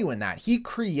value in that. He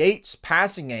creates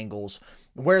passing angles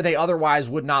where they otherwise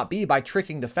would not be by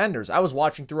tricking defenders. I was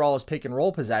watching through all his pick and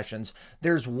roll possessions.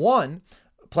 There's one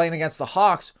playing against the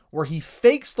Hawks where he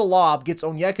fakes the lob, gets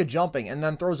Onyeka jumping, and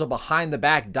then throws a behind the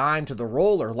back dime to the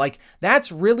roller.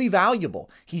 That's really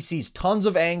valuable. He sees tons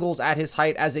of angles at his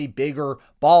height as a bigger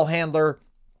ball handler.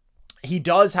 He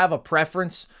does have a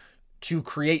preference to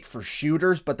create for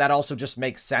shooters, but that also just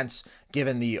makes sense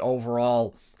given the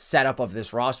overall setup of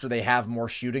this roster. They have more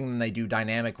shooting than they do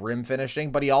dynamic rim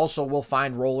finishing, but he also will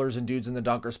find rollers and dudes in the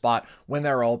dunker spot when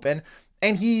they're open.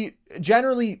 And he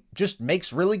generally just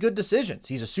makes really good decisions.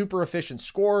 He's a super efficient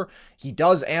scorer. He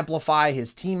does amplify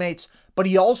his teammates, but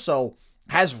he also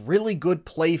has really good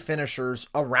play finishers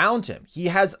around him. He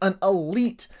has an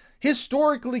elite,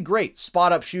 historically great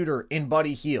spot-up shooter in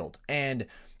Buddy Hield. And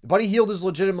Buddy Hield is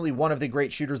legitimately one of the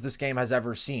great shooters this game has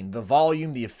ever seen. The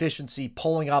volume, the efficiency,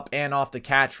 pulling up and off the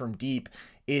catch from deep,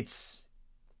 it's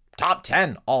top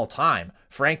 10 all time,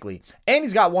 frankly. And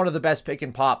he's got one of the best pick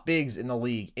and pop bigs in the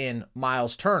league in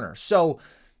Miles Turner. So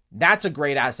that's a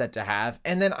great asset to have.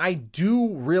 And then I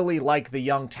do really like the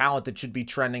young talent that should be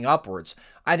trending upwards.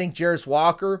 I think Jarace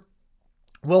Walker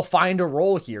will find a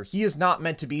role here. He is not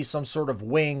meant to be some sort of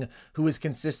wing who is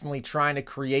consistently trying to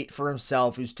create for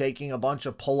himself, who's taking a bunch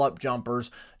of pull-up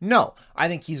jumpers. No, I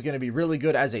think he's going to be really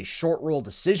good as a short roll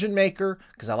decision maker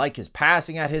because I like his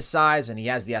passing at his size and he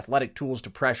has the athletic tools to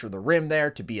pressure the rim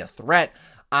there, to be a threat.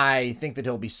 I think that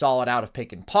he'll be solid out of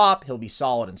pick and pop. He'll be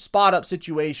solid in spot-up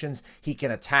situations. He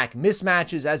can attack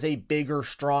mismatches as a bigger,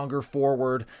 stronger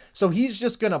forward. So he's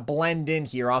just going to blend in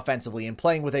here offensively, and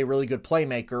playing with a really good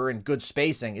playmaker and good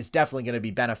spacing is definitely going to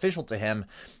be beneficial to him.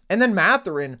 And then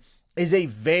Mathurin is a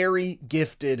very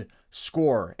gifted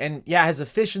scorer. And yeah, his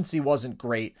efficiency wasn't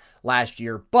great last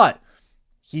year, but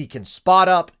he can spot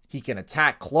up. He can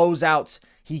attack closeouts.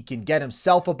 He can get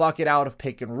himself a bucket out of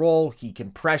pick and roll. He can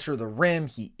pressure the rim.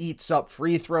 He eats up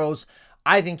free throws.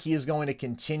 I think he is going to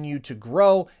continue to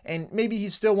grow, and maybe he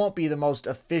still won't be the most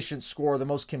efficient scorer, the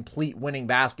most complete winning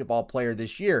basketball player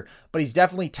this year, but he's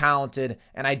definitely talented,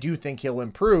 and I do think he'll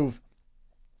improve.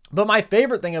 But my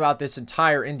favorite thing about this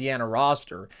entire Indiana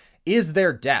roster is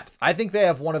their depth. I think they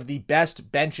have one of the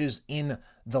best benches in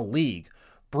the league.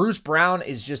 Bruce Brown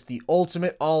is just the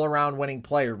ultimate all-around winning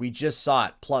player. We just saw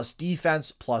it. Plus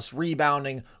defense, plus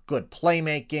rebounding, good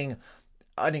playmaking,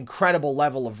 an incredible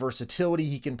level of versatility.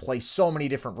 He can play so many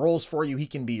different roles for you. He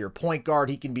can be your point guard.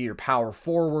 He can be your power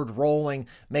forward, rolling,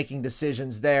 making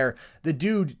decisions there. The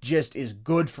dude just is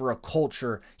good for a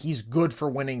culture. He's good for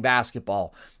winning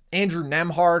basketball. Andrew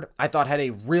Nembhard, I thought, had a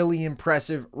really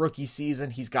impressive rookie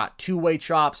season. He's got two-way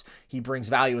chops. He brings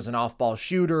value as an off-ball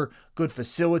shooter, good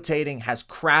facilitating, has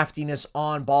craftiness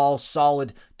on ball,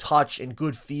 solid touch, and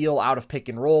good feel out of pick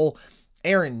and roll.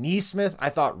 Aaron Nesmith, I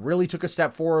thought, really took a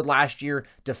step forward last year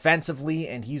defensively,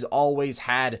 and he's always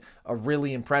had a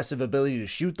really impressive ability to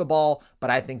shoot the ball, but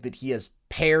I think that he has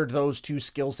paired those two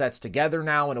skill sets together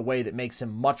now in a way that makes him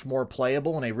much more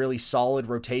playable and a really solid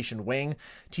rotation wing.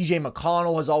 TJ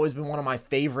McConnell has always been one of my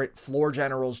favorite floor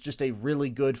generals, just a really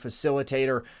good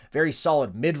facilitator, very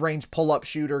solid mid-range pull-up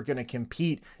shooter, going to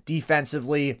compete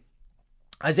defensively.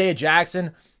 Isaiah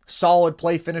Jackson, solid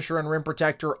play finisher and rim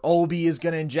protector. Obi is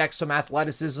going to inject some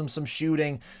athleticism, some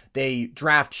shooting. They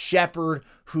draft Shepherd,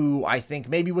 who I think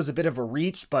maybe was a bit of a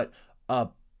reach, but a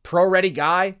pro-ready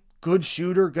guy, good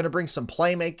shooter, going to bring some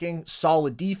playmaking,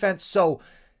 solid defense. So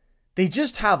they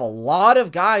just have a lot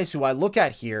of guys who I look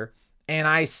at here and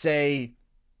I say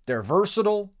they're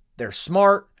versatile, they're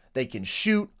smart, they can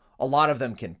shoot, a lot of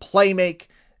them can play make,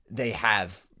 they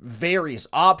have various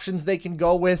options they can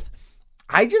go with.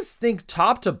 I just think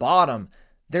top to bottom,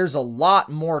 there's a lot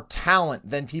more talent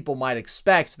than people might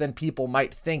expect, than people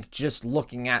might think just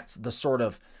looking at the sort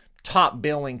of top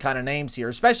billing kind of names here,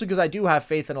 especially because I do have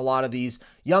faith in a lot of these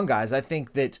young guys. I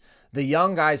think that the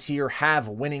young guys here have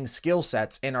winning skill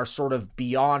sets and are sort of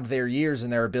beyond their years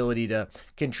in their ability to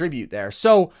contribute there.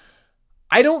 So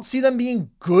I don't see them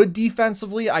being good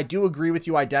defensively. I do agree with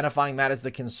you identifying that as the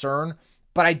concern,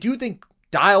 but I do think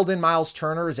dialed in Miles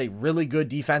Turner is a really good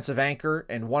defensive anchor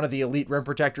and one of the elite rim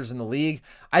protectors in the league.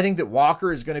 I think that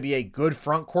Walker is going to be a good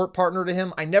front court partner to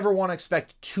him. I never want to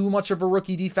expect too much of a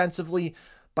rookie defensively,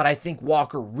 but I think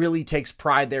Walker really takes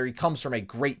pride there. He comes from a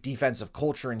great defensive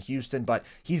culture in Houston, but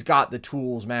he's got the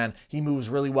tools, man. He moves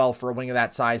really well for a wing of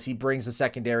that size. He brings the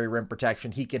secondary rim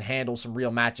protection. He can handle some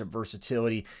real matchup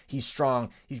versatility. He's strong.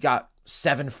 He's got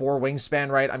 7'4" wingspan,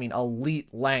 right? I mean, elite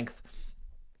length.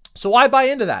 So I buy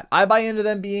into that. I buy into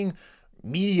them being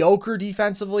mediocre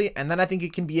defensively, and then I think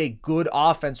it can be a good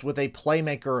offense with a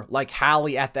playmaker like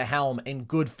Hallie at the helm and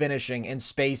good finishing and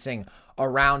spacing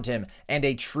around him and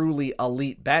a truly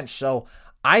elite bench. So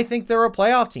I think they're a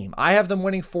playoff team. I have them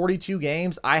winning 42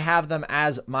 games. I have them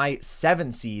as my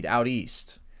 7 seed out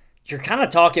east. You're kind of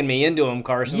talking me into them,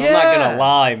 Carson. Yeah. I'm not going to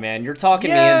lie, man. You're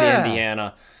talking me into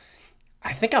Indiana.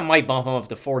 I think I might bump them up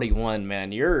to 41,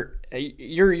 man. You're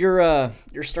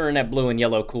stirring that blue and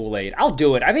yellow Kool-Aid. I'll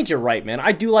do it. I think you're right, man.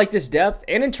 I do like this depth,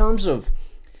 and in terms of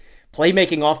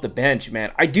playmaking off the bench,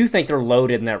 man, I do think they're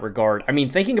loaded in that regard. I mean,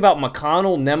 thinking about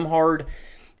McConnell, Nemhard,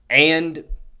 and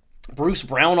Bruce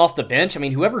Brown off the bench, I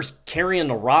mean, whoever's carrying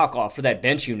the rock off for that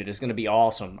bench unit is going to be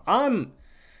awesome. I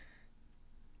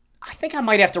think I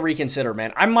might have to reconsider,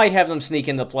 man. I might have them sneak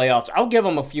in the playoffs. I'll give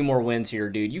them a few more wins here,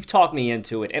 dude. You've talked me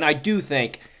into it, and I do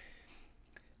think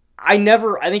I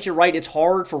think you're right. It's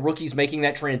hard for rookies making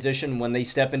that transition when they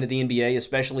step into the NBA,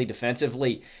 especially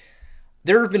defensively.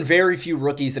 There have been very few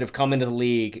rookies that have come into the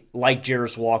league like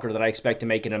Jarris Walker that I expect to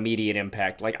make an immediate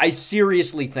impact. Like, I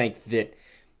seriously think that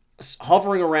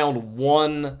hovering around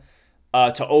 1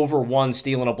 to over 1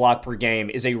 steal and a block per game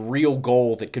is a real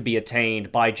goal that could be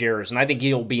attained by Jarris, and I think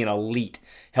he'll be an elite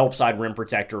help side rim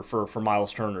protector for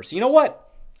Miles Turner. So you know what?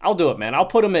 I'll do it, man. I'll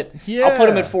put him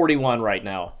at 41 right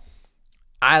now.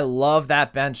 I love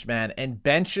that bench, man. And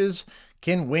benches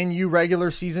can win you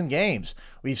regular season games.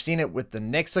 We've seen it with the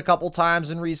Knicks a couple times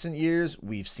in recent years.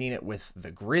 We've seen it with the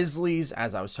Grizzlies,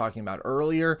 as I was talking about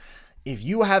earlier. If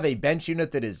you have a bench unit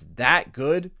that is that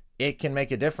good, it can make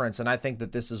a difference. And I think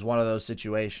that this is one of those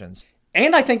situations.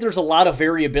 And I think there's a lot of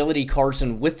variability,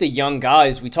 Carson, with the young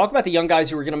guys. We talk about the young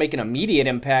guys who are going to make an immediate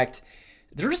impact.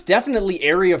 There's definitely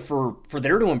area for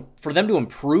them to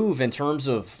improve in terms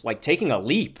of like taking a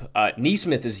leap.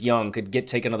 Neesmith is young, could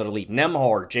take another leap.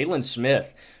 Nemhard, Jalen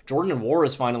Smith, Jordan Nwora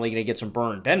is finally going to get some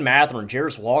burn. Ben Mathurin,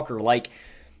 Jarris Walker, like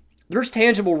there's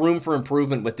tangible room for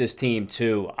improvement with this team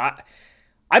too.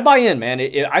 I buy in, man.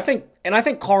 I think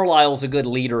Carlisle's a good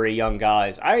leader of young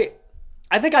guys. I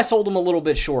think I sold him a little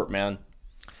bit short, man.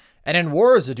 And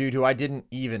Nwora is a dude who I didn't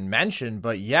even mention,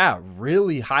 but yeah,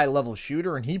 really high-level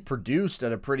shooter, and he produced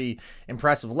at a pretty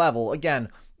impressive level. Again,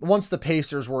 once the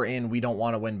Pacers were in we don't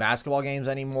want to win basketball games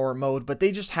anymore mode, but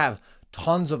they just have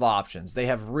tons of options. They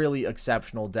have really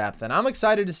exceptional depth, and I'm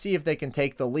excited to see if they can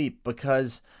take the leap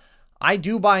because I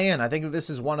do buy in. I think that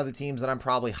this is one of the teams that I'm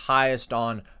probably highest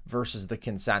on versus the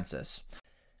consensus.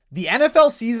 The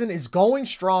NFL season is going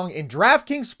strong, and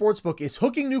DraftKings Sportsbook is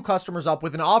hooking new customers up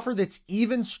with an offer that's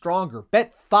even stronger.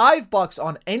 Bet $5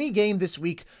 on any game this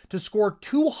week to score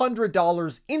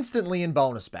 $200 instantly in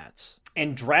bonus bets.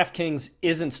 And DraftKings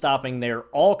isn't stopping there.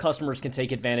 All customers can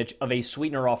take advantage of a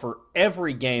sweetener offer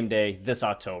every game day this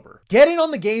October. Get in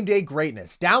on the game day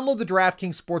greatness. Download the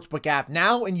DraftKings Sportsbook app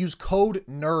now and use code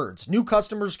NERDS. New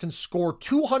customers can score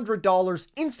 $200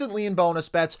 instantly in bonus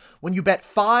bets when you bet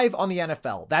 $5 on the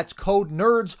NFL. That's code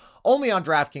NERDS only on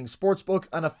DraftKings Sportsbook,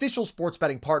 an official sports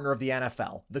betting partner of the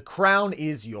NFL. The crown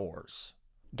is yours.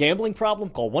 Gambling problem?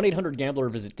 Call 1-800-GAMBLER or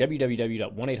visit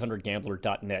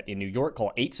www.1800gambler.net. In New York,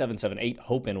 call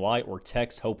 877-8-HOPE-NY or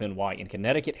text HOPE-NY. In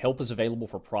Connecticut, help is available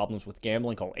for problems with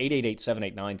gambling. Call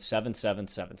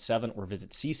 888-789-7777 or visit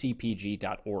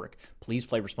ccpg.org. Please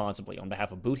play responsibly. On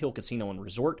behalf of Boot Hill Casino and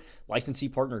Resort, licensee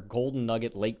partner Golden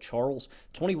Nugget Lake Charles,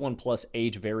 21 plus,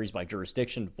 age varies by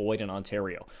jurisdiction, void in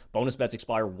Ontario. Bonus bets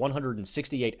expire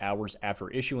 168 hours after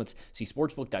issuance. See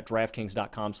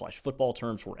sportsbook.draftkings.com/football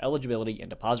terms for eligibility and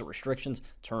deposit restrictions,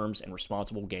 terms, and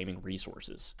responsible gaming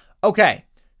resources. Okay,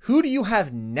 who do you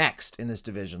have next in this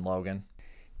division, Logan?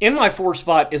 In my 4th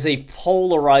spot is a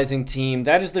polarizing team.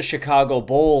 That is the Chicago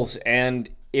Bulls. And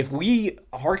if we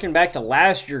harken back to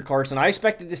last year, Carson, I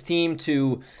expected this team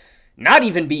to not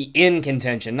even be in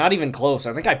contention, not even close.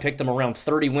 I think I picked them around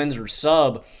 30 wins or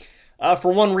sub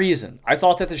for one reason. I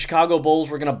thought that the Chicago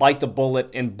Bulls were going to bite the bullet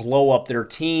and blow up their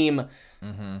team.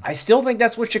 I still think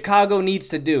that's what Chicago needs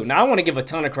to do. Now, I want to give a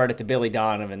ton of credit to Billy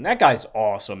Donovan. That guy's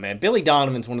awesome, man. Billy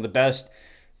Donovan's one of the best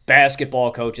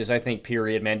basketball coaches, I think,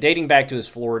 period, man. Dating back to his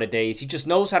Florida days, he just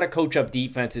knows how to coach up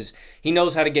defenses. He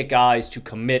knows how to get guys to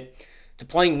commit to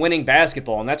playing winning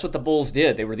basketball, and that's what the Bulls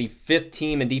did. They were the 5th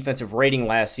team in defensive rating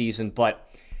last season, but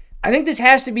I think this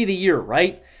has to be the year,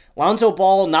 right? Lonzo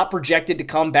Ball not projected to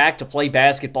come back to play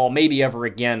basketball maybe ever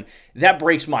again. That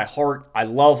breaks my heart. I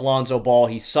love Lonzo Ball.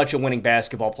 He's such a winning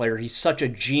basketball player. He's such a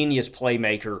genius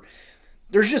playmaker.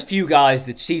 There's just few guys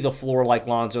that see the floor like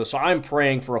Lonzo, so I'm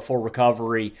praying for a full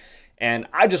recovery, and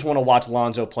I just want to watch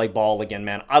Lonzo play ball again,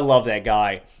 man. I love that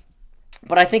guy.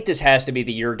 But I think this has to be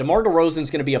the year. DeMar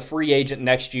DeRozan's going to be a free agent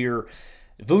next year.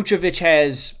 Vucevic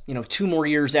has, 2 more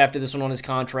years after this one on his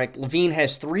contract. LaVine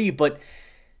has 3, but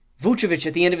Vucevic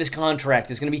at the end of his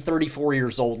contract is going to be 34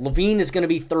 years old. LaVine is going to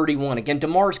be 31. Again,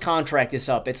 DeMar's contract is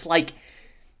up. It's like,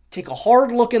 take a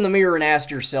hard look in the mirror and ask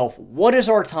yourself, what is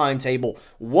our timetable?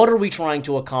 What are we trying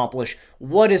to accomplish?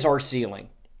 What is our ceiling?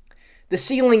 The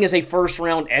ceiling is a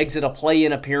first-round exit, a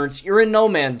play-in appearance. You're in no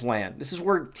man's land. This is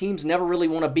where teams never really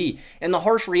want to be. And the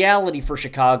harsh reality for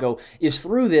Chicago is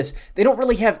through this, they don't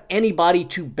really have anybody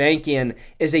to bank in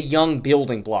as a young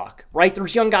building block, right?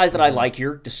 There's young guys that I like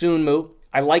here. Dosunmu,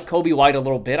 I like Kobe White a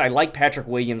little bit. I like Patrick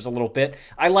Williams a little bit.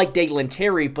 I like Dalen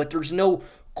Terry, but there's no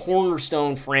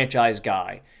cornerstone franchise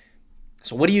guy.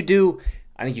 So what do?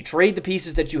 I think you trade the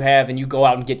pieces that you have and you go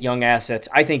out and get young assets.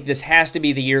 I think this has to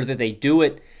be the year that they do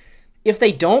it. If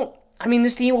they don't, I mean,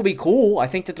 this team will be cool. I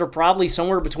think that they're probably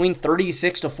somewhere between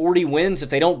 36 to 40 wins if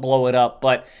they don't blow it up.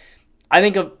 But I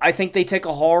think they take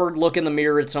a hard look in the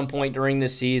mirror at some point during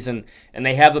this season, and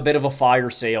they have a bit of a fire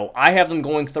sale. I have them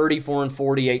going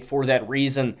 34-48 for that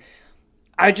reason.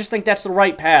 I just think that's the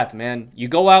right path, man. You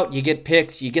go out, you get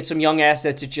picks, you get some young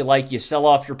assets that you like, you sell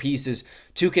off your pieces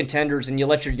to contenders, and you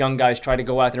let your young guys try to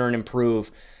go out there and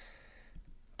improve.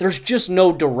 There's just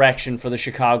no direction for the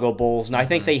Chicago Bulls, and I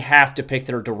think they have to pick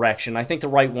their direction. I think the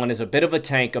right one is a bit of a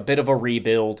tank, a bit of a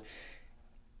rebuild.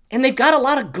 And they've got a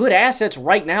lot of good assets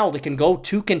right now that can go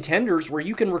to contenders where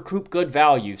you can recoup good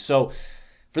value. So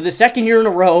for the second year in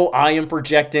a row, I am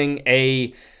projecting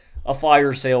a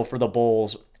fire sale for the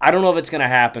Bulls. I don't know if it's going to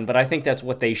happen, but I think that's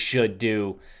what they should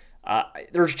do.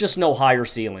 There's just no higher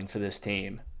ceiling for this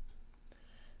team.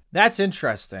 That's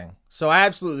interesting. So I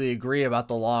absolutely agree about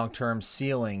the long-term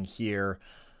ceiling here.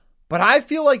 But I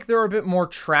feel like they're a bit more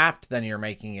trapped than you're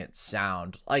making it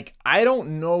sound. Like, I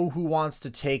don't know who wants to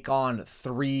take on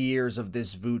 3 years of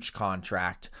this Vooch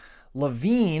contract.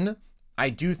 LaVine, I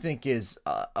do think, is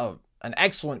an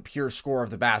excellent pure scorer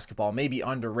of the basketball, maybe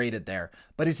underrated there.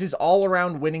 But is his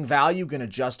all-around winning value going to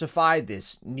justify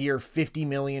this near $50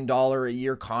 million a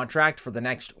year contract for the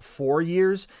next 4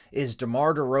 years? Is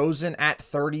DeMar DeRozan at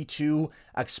 32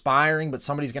 expiring, but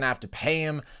somebody's going to have to pay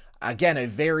him? Again, a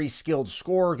very skilled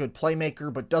scorer, good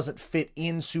playmaker, but doesn't fit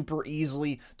in super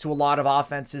easily to a lot of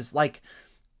offenses. Like,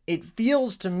 it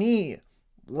feels to me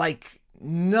like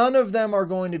none of them are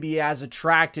going to be as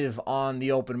attractive on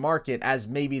the open market as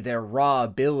maybe their raw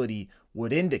ability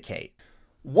would indicate.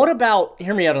 What about,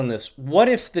 hear me out on this, what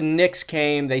if the Knicks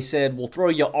came, they said, we'll throw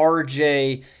you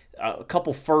RJ, a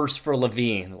couple firsts for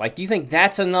LaVine? Like, do you think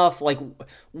that's enough? Like,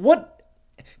 what?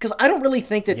 Because I don't really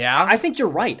think that. Yeah. I think you're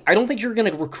right. I don't think you're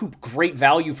going to recoup great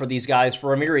value for these guys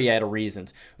for a myriad of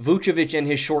reasons. Vucevic and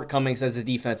his shortcomings as a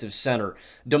defensive center.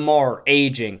 DeMar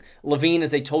aging. LaVine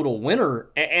is a total winner.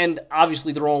 And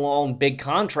obviously they're all on big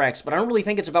contracts. But I don't really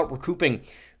think it's about recouping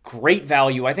great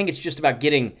value. I think it's just about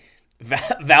getting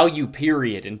value,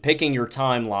 period, and picking your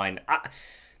timeline.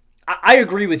 I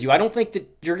agree with you. I don't think that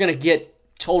you're going to get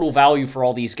total value for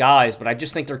all these guys. But I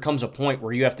just think there comes a point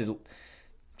where you have to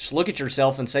just look at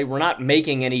yourself and say, we're not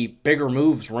making any bigger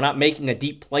moves. We're not making a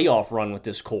deep playoff run with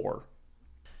this core.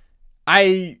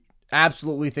 I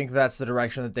absolutely think that's the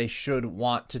direction that they should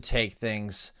want to take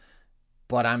things,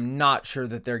 but I'm not sure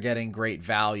that they're getting great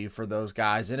value for those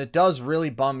guys. And it does really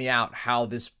bum me out how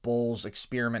this Bulls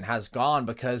experiment has gone,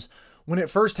 because when it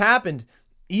first happened,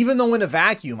 even though in a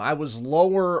vacuum, I was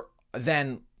lower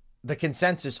than the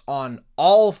consensus on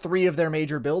all three of their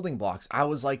major building blocks. I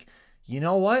was like, you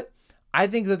know what? I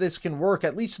think that this can work,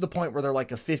 at least to the point where they're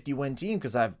like a 50-win team,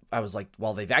 because I was like,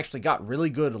 well, they've actually got really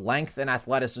good length and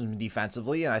athleticism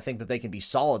defensively, and I think that they can be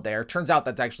solid there. Turns out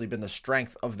that's actually been the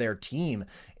strength of their team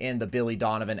in the Billy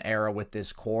Donovan era with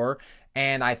this core.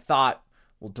 And I thought,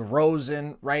 well,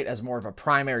 DeRozan, right, as more of a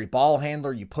primary ball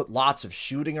handler, you put lots of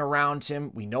shooting around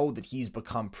him. We know that he's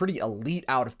become pretty elite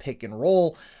out of pick and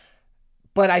roll.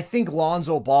 But I think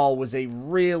Lonzo Ball was a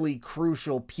really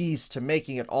crucial piece to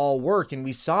making it all work, and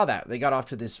we saw that. They got off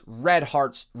to this red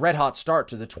hot start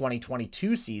to the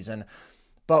 2022 season,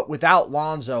 but without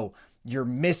Lonzo, you're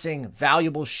missing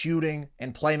valuable shooting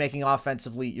and playmaking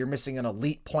offensively. You're missing an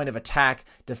elite point of attack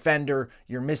defender.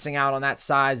 You're missing out on that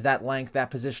size, that length,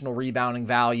 that positional rebounding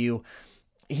value.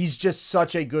 He's just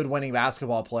such a good winning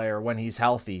basketball player when he's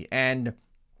healthy, and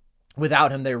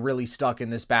without him, they're really stuck in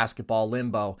this basketball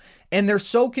limbo. And they're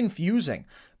so confusing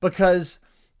because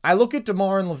I look at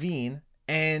DeMar and LaVine,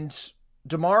 and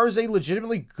DeMar is a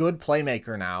legitimately good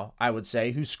playmaker now, I would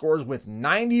say, who scores with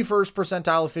 91st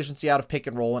percentile efficiency out of pick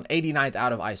and roll and 89th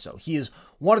out of ISO. He is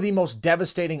one of the most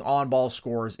devastating on-ball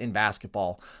scorers in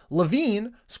basketball.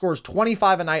 LaVine scores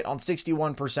 25 a night on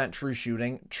 61% true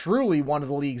shooting, truly one of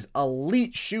the league's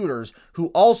elite shooters who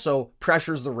also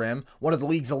pressures the rim, one of the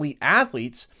league's elite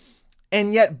athletes.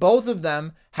 And yet both of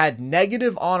them had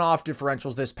negative on-off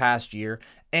differentials this past year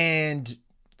and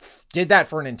did that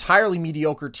for an entirely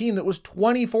mediocre team that was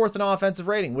 24th in offensive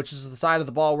rating, which is the side of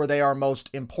the ball where they are most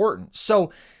important. So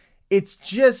it's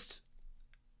just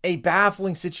a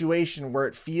baffling situation where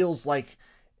it feels like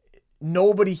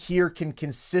nobody here can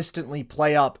consistently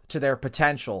play up to their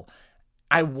potential.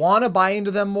 I want to buy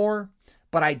into them more,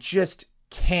 but I just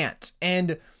can't.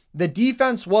 And the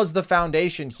defense was the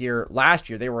foundation here last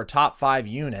year. They were a top 5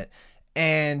 unit,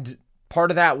 and Part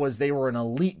of that was they were an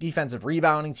elite defensive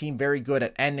rebounding team, very good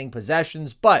at ending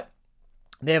possessions, but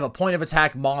they have a point of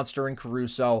attack monster in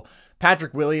Caruso.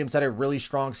 Patrick Williams had a really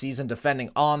strong season defending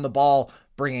on the ball,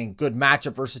 bringing good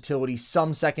matchup versatility,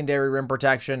 some secondary rim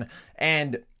protection,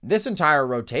 and this entire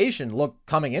rotation, look,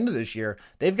 coming into this year,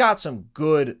 they've got some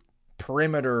good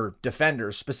perimeter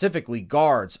defenders, specifically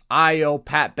guards. Ayo,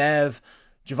 Pat Bev,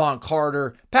 Javon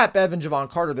Carter. Pat Bev and Javon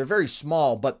Carter, they're very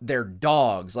small, but they're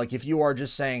dogs. Like, if you are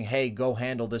just saying, hey, go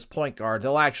handle this point guard,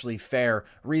 they'll actually fare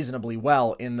reasonably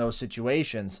well in those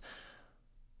situations.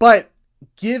 But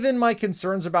given my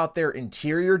concerns about their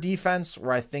interior defense,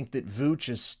 where I think that Vooch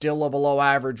is still a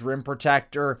below-average rim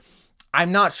protector,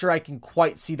 I'm not sure I can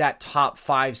quite see that top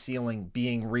 5 ceiling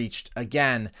being reached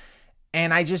again.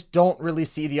 And I just don't really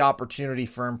see the opportunity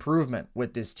for improvement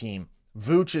with this team.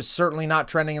 Vooch is certainly not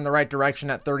trending in the right direction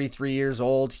at 33 years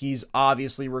old. He's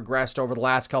obviously regressed over the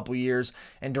last couple years.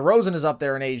 And DeRozan is up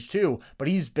there in age too, but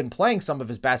he's been playing some of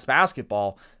his best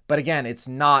basketball. But again, it's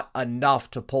not enough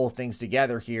to pull things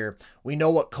together here. We know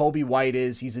what Kobe White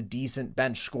is. He's a decent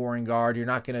bench scoring guard. You're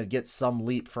not going to get some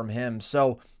leap from him.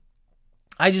 So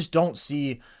I just don't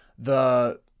see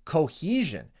the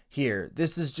cohesion here.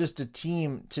 This is just a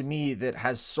team to me that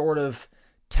has sort of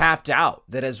tapped out,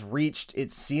 that has reached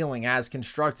its ceiling as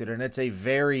constructed, and it's a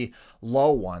very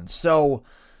low one. So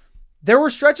there were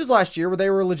stretches last year where they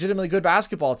were a legitimately good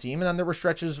basketball team, and then there were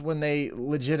stretches when they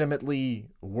legitimately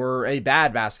were a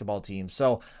bad basketball team.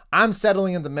 So I'm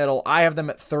settling in the middle. I have them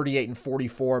at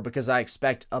 38-44 because I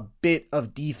expect a bit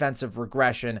of defensive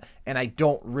regression, and I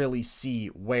don't really see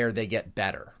where they get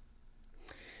better.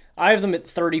 I have them at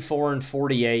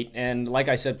 34-48, and like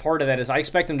I said, part of that is I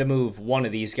expect them to move one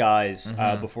of these guys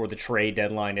before the trade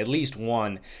deadline, at least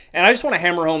one. And I just want to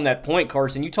hammer home that point,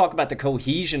 Carson. You talk about the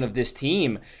cohesion of this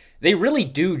team. They really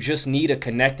do just need a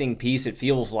connecting piece, it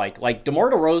feels like. Like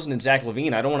DeMar DeRozan and Zach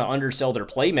LaVine, I don't want to undersell their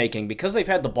playmaking. Because they've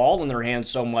had the ball in their hands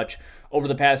so much over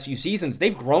the past few seasons,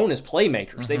 they've grown as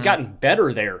playmakers. They've gotten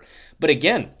better there. But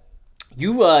again,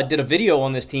 you did a video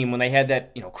on this team when they had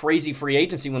that crazy free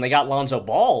agency when they got Lonzo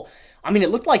Ball. I mean,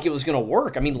 it looked like it was going to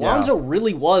work. I mean, Lonzo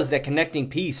really was that connecting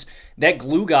piece, that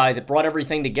glue guy that brought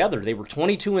everything together. They were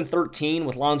 22-13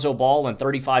 with Lonzo Ball in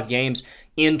 35 games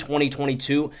in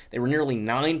 2022. They were nearly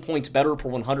 9 points better per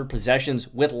 100 possessions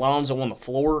with Lonzo on the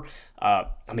floor. I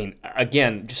mean,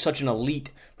 again, just such an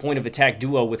elite point of attack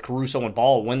duo with Caruso and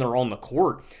Ball when they're on the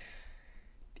court.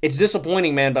 It's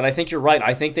disappointing, man, but I think you're right.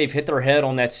 I think they've hit their head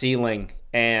on that ceiling,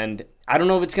 and I don't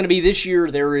know if it's going to be this year.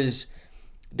 There is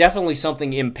definitely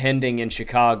something impending in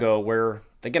Chicago where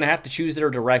they're going to have to choose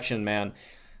their direction, man.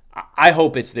 I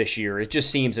hope it's this year. It just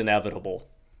seems inevitable.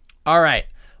 All right.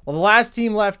 Well, the last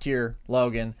team left here,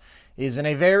 Logan, is in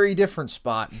a very different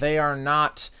spot. They are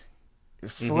not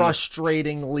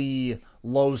frustratingly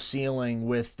low ceiling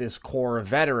with this core of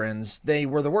veterans. They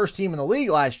were the worst team in the league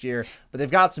last year, but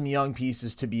they've got some young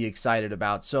pieces to be excited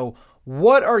about. So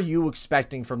what are you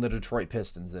expecting from the Detroit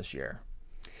Pistons this year?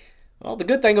 Well, the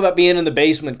good thing about being in the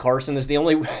basement, Carson, is the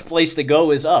only place to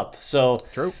go is up. So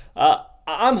true.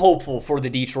 I'm hopeful for the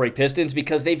Detroit Pistons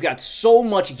because they've got so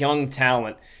much young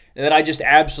talent that I just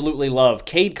absolutely love.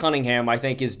 Cade Cunningham, I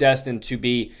think, is destined to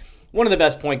be one of the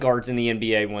best point guards in the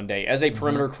NBA one day. As a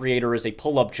perimeter creator, as a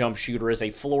pull-up jump shooter, as a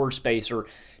floor spacer,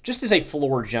 just as a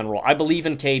floor general. I believe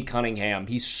in Cade Cunningham.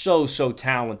 He's so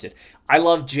talented. I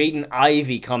love Jaden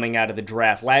Ivey coming out of the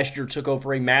draft. Last year took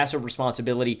over a massive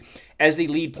responsibility as the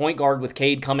lead point guard with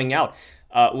Cade coming out,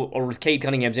 or with Cade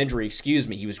Cunningham's injury, excuse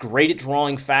me. He was great at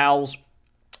drawing fouls.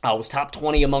 Was top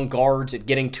 20 among guards at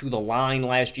getting to the line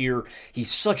last year. He's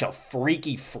such a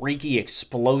freaky,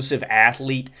 explosive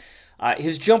athlete.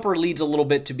 His jumper leads a little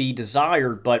bit to be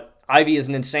desired, but Ivey is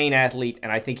an insane athlete,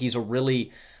 and I think he's a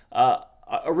really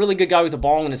good guy with the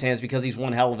ball in his hands because he's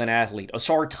one hell of an athlete.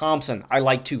 Asar Thompson, I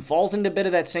like too, falls into a bit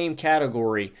of that same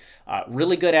category.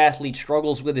 Really good athlete,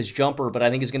 struggles with his jumper, but I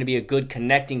think is going to be a good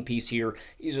connecting piece here.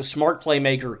 He's a smart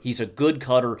playmaker. He's a good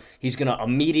cutter. He's going to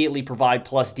immediately provide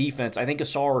plus defense. I think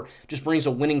Asar just brings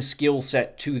a winning skill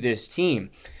set to this team.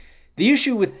 The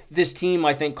issue with this team,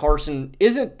 I think, Carson,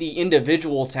 isn't the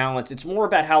individual talents. It's more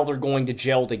about how they're going to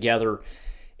gel together.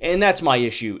 And that's my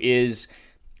issue, is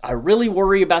I really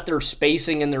worry about their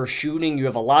spacing and their shooting. You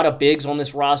have a lot of bigs on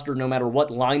this roster, no matter what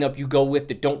lineup you go with,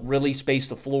 that don't really space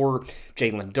the floor.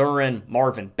 Jalen Duren,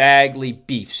 Marvin Bagley,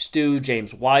 Beef Stew,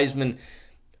 James Wiseman.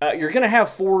 You're going to have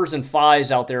 4s and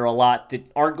 5s out there a lot that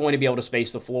aren't going to be able to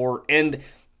space the floor. And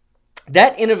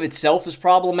that in of itself is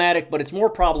problematic, but it's more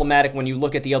problematic when you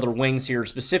look at the other wings here,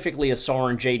 specifically Asar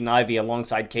and Jaden Ivey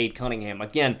alongside Cade Cunningham.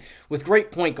 Again, with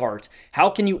great point guards, how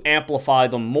can you amplify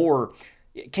them more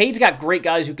Cade's got great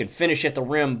guys who can finish at the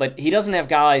rim, but he doesn't have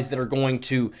guys that are going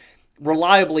to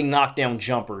reliably knock down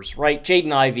jumpers, right?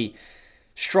 Jaden Ivey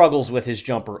struggles with his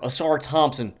jumper. Asar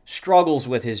Thompson struggles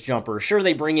with his jumper. Sure,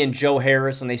 they bring in Joe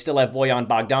Harris, and they still have Bojan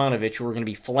Bogdanovic, who are going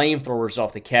to be flamethrowers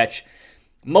off the catch.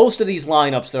 Most of these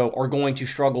lineups, though, are going to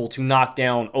struggle to knock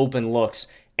down open looks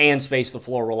and space the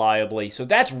floor reliably. So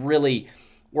that's really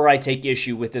where I take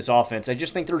issue with this offense. I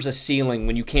just think there's a ceiling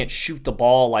when you can't shoot the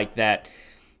ball like that.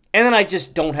 And then I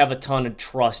just don't have a ton of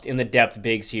trust in the depth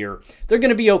bigs here. They're going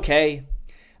to be okay.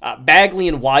 Bagley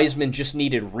and Wiseman just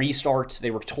needed restarts.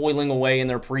 They were toiling away in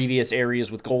their previous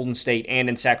areas with Golden State and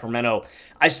in Sacramento.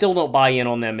 I still don't buy in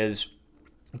on them as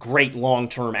great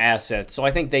long-term assets, so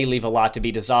I think they leave a lot to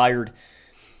be desired.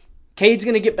 Cade's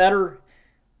going to get better.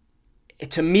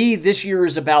 To me, this year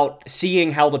is about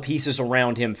seeing how the pieces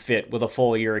around him fit with a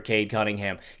full year of Cade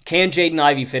Cunningham. Can Jaden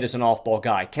Ivey fit as an off-ball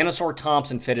guy? Can Asar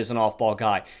Thompson fit as an off-ball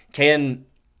guy? Can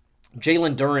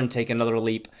Jalen Duren take another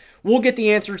leap? We'll get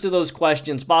the answers to those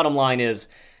questions. Bottom line is,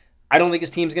 I don't think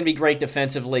his team's going to be great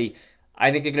defensively.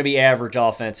 I think they're going to be average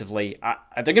offensively.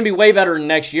 They're going to be way better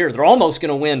next year. They're almost going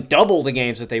to win double the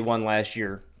games that they won last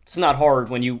year. It's not hard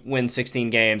when you win 16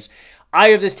 games. I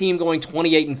have this team going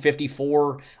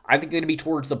 28-54. I think they're going to be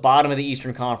towards the bottom of the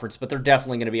Eastern Conference, but they're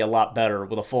definitely going to be a lot better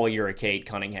with a full year of Cade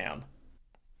Cunningham.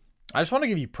 I just want to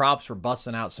give you props for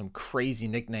busting out some crazy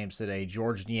nicknames today.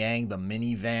 George Niang, the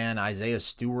minivan, Isaiah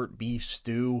Stewart, Beef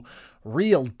Stew.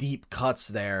 Real deep cuts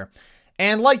there.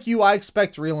 And like you, I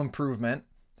expect real improvement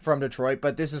from Detroit,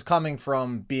 but this is coming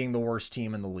from being the worst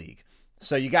team in the league.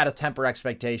 So you got to temper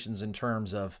expectations in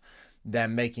terms of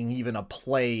them making even a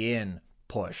play-in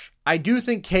push. I do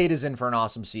think Cade is in for an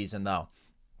awesome season, though.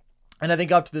 And I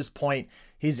think up to this point,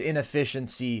 his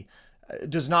inefficiency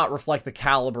does not reflect the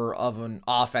caliber of an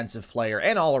offensive player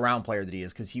and all-around player that he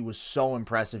is, because he was so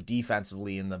impressive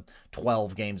defensively in the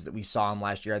 12 games that we saw him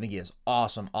last year. I think he has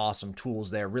awesome tools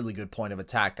there. Really good point of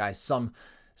attack guy. Some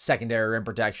secondary rim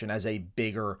protection as a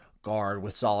bigger guard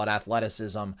with solid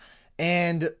athleticism.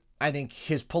 And I think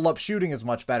his pull-up shooting is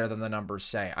much better than the numbers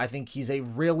say. I think he's a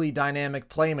really dynamic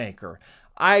playmaker.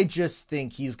 I just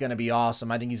think he's going to be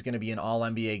awesome. I think he's going to be an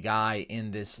all-NBA guy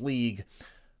in this league.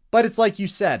 But it's like you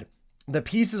said, the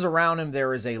pieces around him,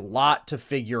 there is a lot to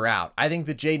figure out. I think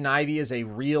that Jaden Ivey is a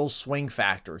real swing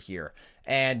factor here.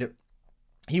 And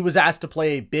he was asked to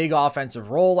play a big offensive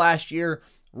role last year.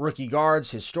 Rookie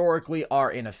guards historically are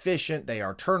inefficient. They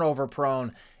are turnover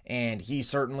prone. And he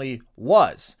certainly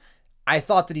was. I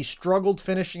thought that he struggled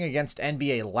finishing against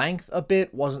NBA length a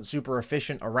bit, wasn't super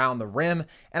efficient around the rim,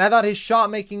 and I thought his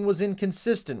shot making was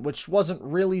inconsistent, which wasn't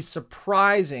really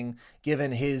surprising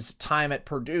given his time at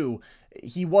Purdue.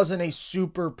 He wasn't a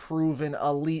super proven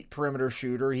elite perimeter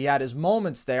shooter. He had his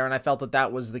moments there, and I felt that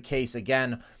that was the case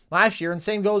again last year, and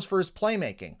same goes for his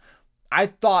playmaking. I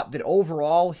thought that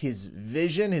overall his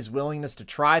vision, his willingness to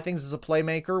try things as a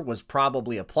playmaker was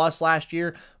probably a plus last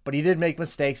year, but he did make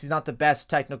mistakes. He's not the best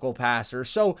technical passer,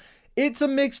 so it's a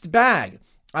mixed bag.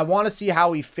 I want to see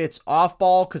how he fits off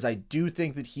ball, because I do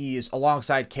think that he is,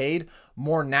 alongside Cade,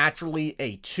 more naturally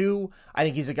a 2. I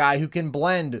think he's a guy who can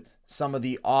blend some of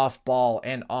the off ball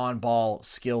and on ball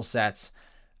skill sets.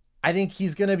 I think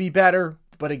he's going to be better,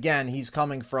 but again, he's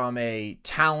coming from a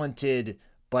talented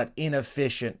but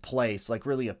inefficient place, like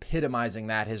really epitomizing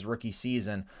that his rookie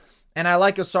season. And I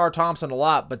like Asar Thompson a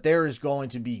lot, but there is going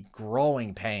to be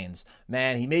growing pains.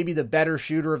 Man, he may be the better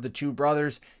shooter of the two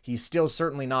brothers. He's still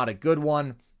certainly not a good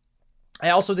one.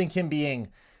 I also think him being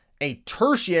a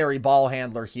tertiary ball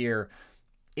handler here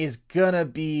is going to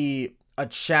be a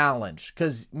challenge,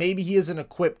 because maybe he isn't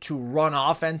equipped to run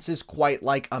offenses quite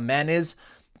like Amen is.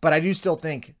 But I do still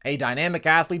think a dynamic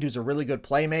athlete who's a really good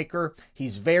playmaker.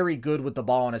 He's very good with the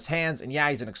ball in his hands. And yeah,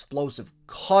 he's an explosive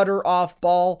cutter off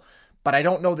ball. But I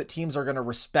don't know that teams are going to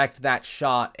respect that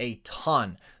shot a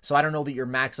ton. So I don't know that you're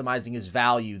maximizing his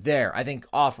value there. I think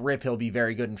off rip, he'll be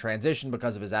very good in transition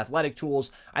because of his athletic tools.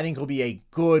 I think he'll be a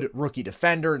good rookie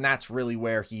defender. And that's really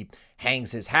where he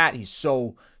hangs his hat. He's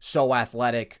so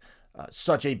athletic.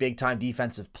 Such a big-time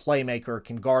defensive playmaker.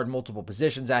 Can guard multiple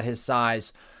positions at his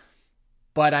size.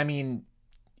 But, I mean,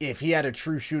 if he had a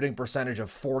true shooting percentage of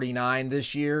 49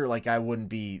 this year, like, I wouldn't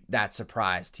be that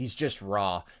surprised. He's just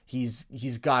raw. He's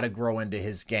got to grow into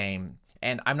his game.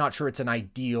 And I'm not sure it's an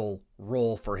ideal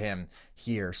role for him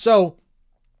here. So,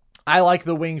 I like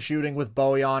the wing shooting with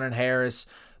Bojan and Harris,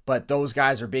 but those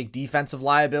guys are big defensive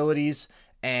liabilities.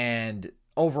 And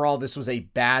overall, this was a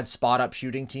bad spot-up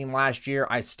shooting team last year.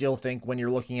 I still think when you're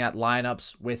looking at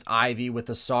lineups with Ivy, with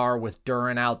Asar, with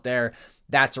Duren out there,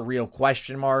 that's a real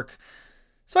question mark.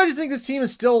 So I just think this team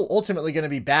is still ultimately going to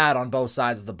be bad on both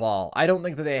sides of the ball. I don't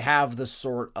think that they have the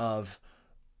sort of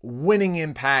winning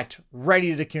impact,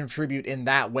 ready to contribute in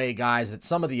that way, guys, that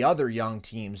some of the other young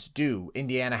teams do.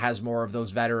 Indiana has more of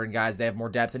those veteran guys. They have more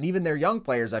depth, and even their young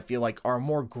players, I feel like, are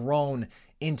more grown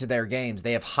into their games.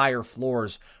 They have higher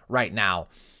floors right now.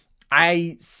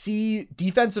 I see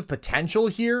defensive potential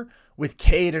here with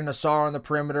Cade and Nassar on the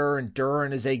perimeter, and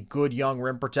Duren is a good young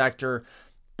rim protector,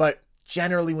 but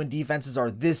generally when defenses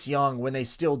are this young, when they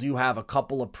still do have a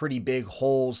couple of pretty big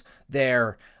holes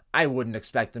there, I wouldn't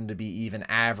expect them to be even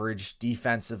average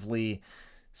defensively.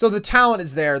 So the talent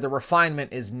is there, the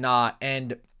refinement is not.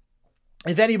 And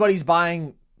if anybody's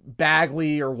buying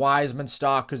Bagley or Wiseman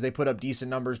stock because they put up decent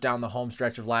numbers down the home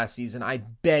stretch of last season, I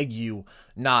beg you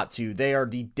not to. They are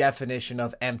the definition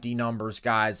of empty numbers,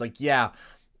 guys. Like, yeah,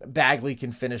 Bagley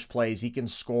can finish plays. He can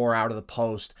score out of the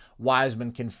post.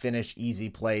 Wiseman can finish easy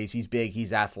plays. He's big.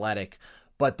 He's athletic.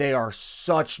 But they are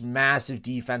such massive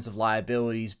defensive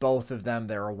liabilities. Both of them,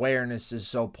 their awareness is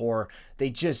so poor.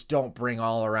 They just don't bring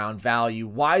all-around value.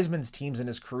 Wiseman's teams in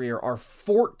his career are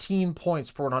 14 points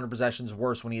per 100 possessions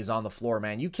worse when he is on the floor,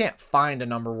 man. You can't find a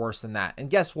number worse than that. And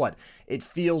guess what? It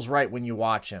feels right when you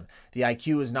watch him. The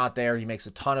IQ is not there. He makes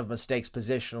a ton of mistakes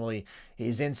positionally.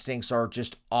 His instincts are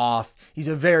just off. He's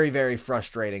a very, very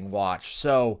frustrating watch.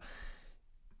 So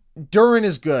Duren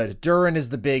is good. Duren is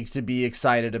the big to be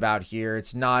excited about here.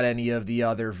 It's not any of the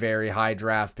other very high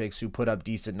draft picks who put up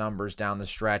decent numbers down the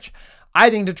stretch. I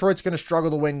think Detroit's going to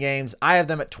struggle to win games. I have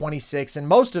them at 26, and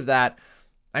most of that,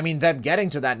 I mean, them getting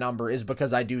to that number is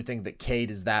because I do think that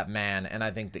Cade is that man, and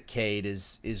I think that Cade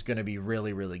is going to be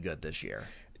really, really good this year.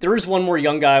 There is one more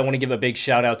young guy I want to give a big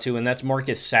shout out to, and that's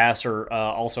Marcus Sasser,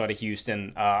 also out of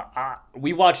Houston.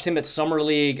 We watched him at Summer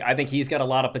League. I think he's got a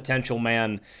lot of potential,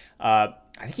 man.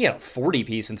 I think he had a 40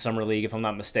 piece in Summer League, if I'm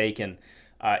not mistaken.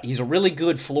 He's a really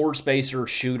good floor spacer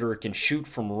shooter, can shoot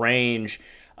from range.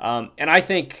 And I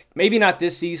think maybe not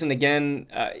this season again.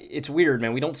 It's weird,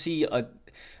 man. We don't see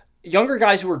younger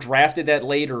guys who are drafted that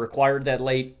late or acquired that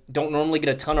late don't normally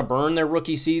get a ton of burn their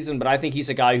rookie season, but I think he's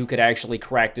a guy who could actually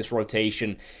crack this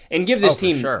rotation and give this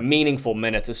team meaningful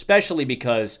minutes, especially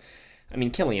because, I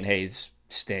mean, Killian Hayes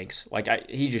stinks. Like,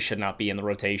 he just should not be in the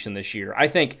rotation this year. I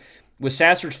think with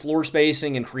Sasser's floor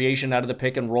spacing and creation out of the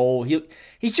pick and roll,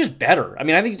 he's just better. I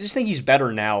mean, I just think he's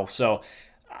better now. So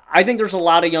I think there's a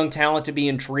lot of young talent to be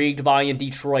intrigued by in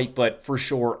Detroit, but for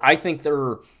sure, I think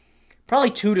they're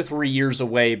probably 2 to 3 years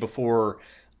away before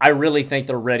I really think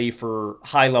they're ready for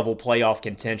high-level playoff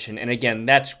contention. And again,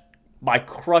 that's by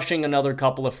crushing another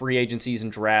couple of free agencies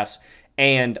and drafts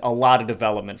and a lot of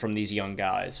development from these young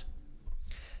guys.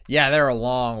 Yeah, they're a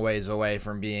long ways away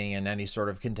from being in any sort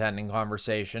of contending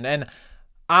conversation. And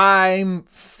I'm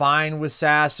fine with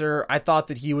Sasser. I thought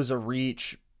that he was a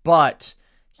reach, but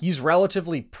he's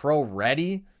relatively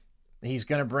pro-ready. He's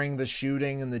going to bring the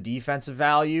shooting and the defensive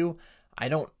value. I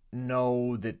don't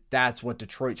know that that's what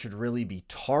Detroit should really be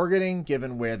targeting,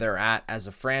 given where they're at as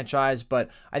a franchise, but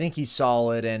I think he's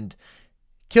solid, and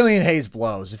Killian Hayes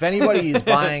blows. If anybody is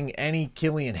buying any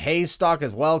Killian Hayes stock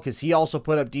as well, because he also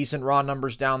put up decent raw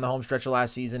numbers down the home stretch of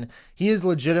last season, he is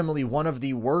legitimately one of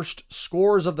the worst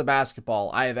scorers of the basketball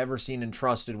I have ever seen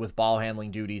entrusted with ball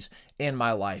handling duties in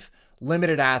my life.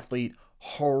 Limited athlete,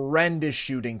 horrendous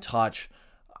shooting touch.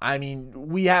 I mean,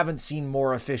 we haven't seen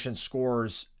more inefficient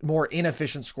scorers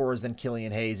than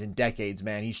Killian Hayes in decades,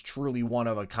 man. He's truly one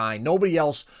of a kind. Nobody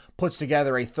else puts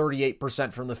together a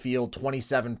 38% from the field,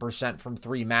 27% from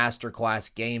three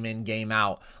masterclass game in, game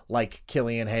out like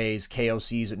Killian Hayes,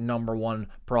 KOC's number one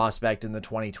prospect in the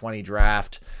 2020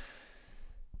 draft.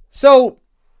 So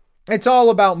it's all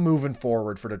about moving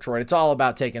forward for Detroit. It's all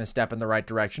about taking a step in the right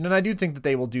direction, and I do think that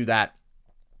they will do that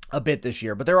a bit this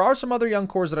year. But there are some other young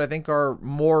cores that I think are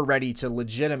more ready to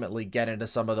legitimately get into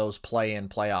some of those play-in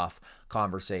playoff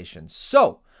conversations.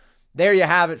 So there you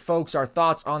have it, folks. Our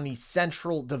thoughts on the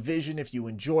Central Division. If you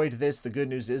enjoyed this, the good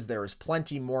news is there is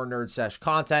plenty more Nerd Sesh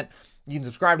content. You can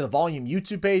subscribe to the Volume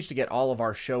YouTube page to get all of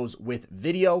our shows with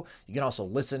video. You can also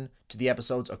listen to the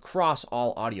episodes across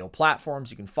all audio platforms.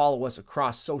 You can follow us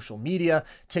across social media,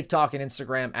 TikTok and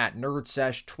Instagram at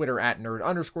NerdSesh, Twitter at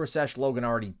Nerd_Sesh. Logan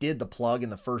already did the plug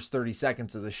in the first 30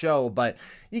 seconds of the show, but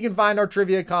you can find our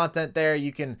trivia content there.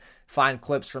 You can find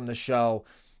clips from the show.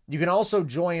 You can also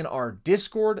join our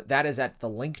Discord. That is at the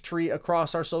link tree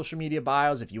across our social media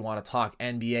bios if you want to talk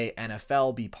NBA,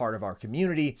 NFL, be part of our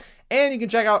community. And you can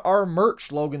check out our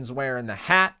merch. Logan's wearing the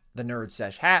hat, the Nerd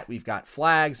Sesh hat. We've got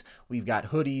flags, we've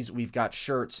got hoodies, we've got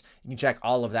shirts. You can check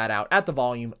all of that out at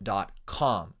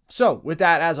thevolume.com. So with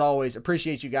that, as always,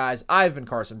 appreciate you guys. I've been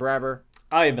Carson Brever.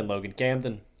 I have been Logan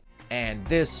Camden. and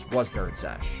this was Nerd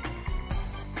Sesh.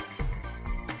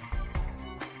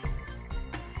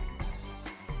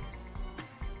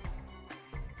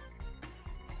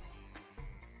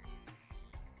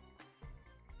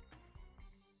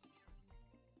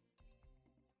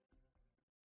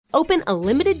 Open a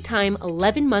limited-time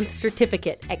 11-month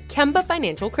certificate at Kemba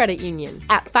Financial Credit Union.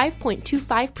 At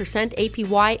 5.25%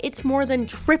 APY, it's more than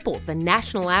triple the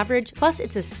national average, plus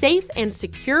it's a safe and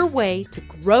secure way to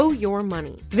grow your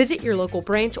money. Visit your local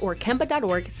branch or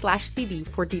kemba.org/cb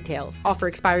for details. Offer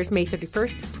expires May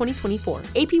 31st, 2024.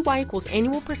 APY equals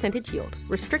annual percentage yield.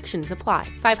 Restrictions apply.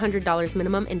 $500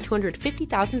 minimum and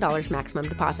 $250,000 maximum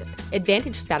deposit.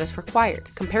 Advantage status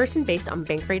required. Comparison based on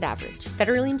bank rate average.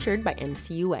 Federally insured by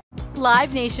NCUA.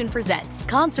 Live Nation presents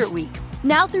Concert Week.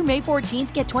 Now through May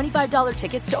 14th, get $25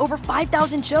 tickets to over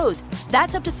 5,000 shows.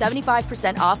 That's up to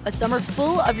 75% off a summer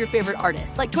full of your favorite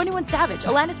artists like 21 Savage,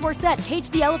 Alanis Morissette, Cage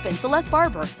the Elephant, Celeste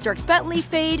Barber, Dierks Bentley,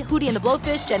 Fade, Hootie and the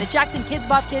Blowfish, Janet Jackson, Kids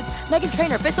Bop Kids, Meghan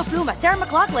Trainor, Bissell Pluma, Sarah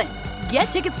McLachlan. Get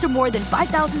tickets to more than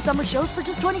 5,000 summer shows for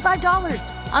just $25.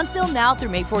 Until now through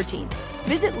May 14th.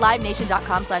 Visit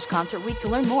LiveNation.com/Concert Week to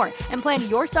learn more and plan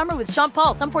your summer with Sean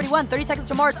Paul, Sum 41, 30 Seconds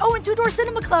to Mars, and Two Door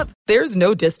Cinema Club. There's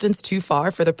no distance too far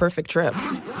for the perfect trip.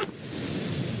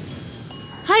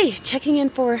 Hi, checking in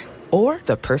for... Or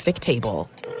the perfect table.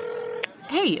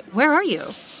 Hey, where are you?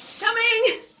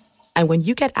 Coming! And when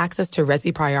you get access to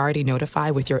Resi Priority Notify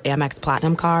with your Amex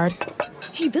Platinum card...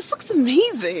 Hey, this looks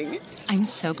amazing. I'm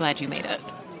so glad you made it.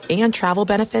 And travel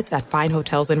benefits at fine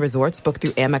hotels and resorts booked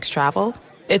through Amex Travel...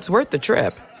 It's worth the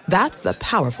trip. That's the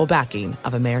powerful backing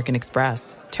of American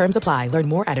Express. Terms apply. Learn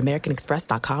more at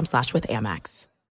americanexpress.com/withAmex.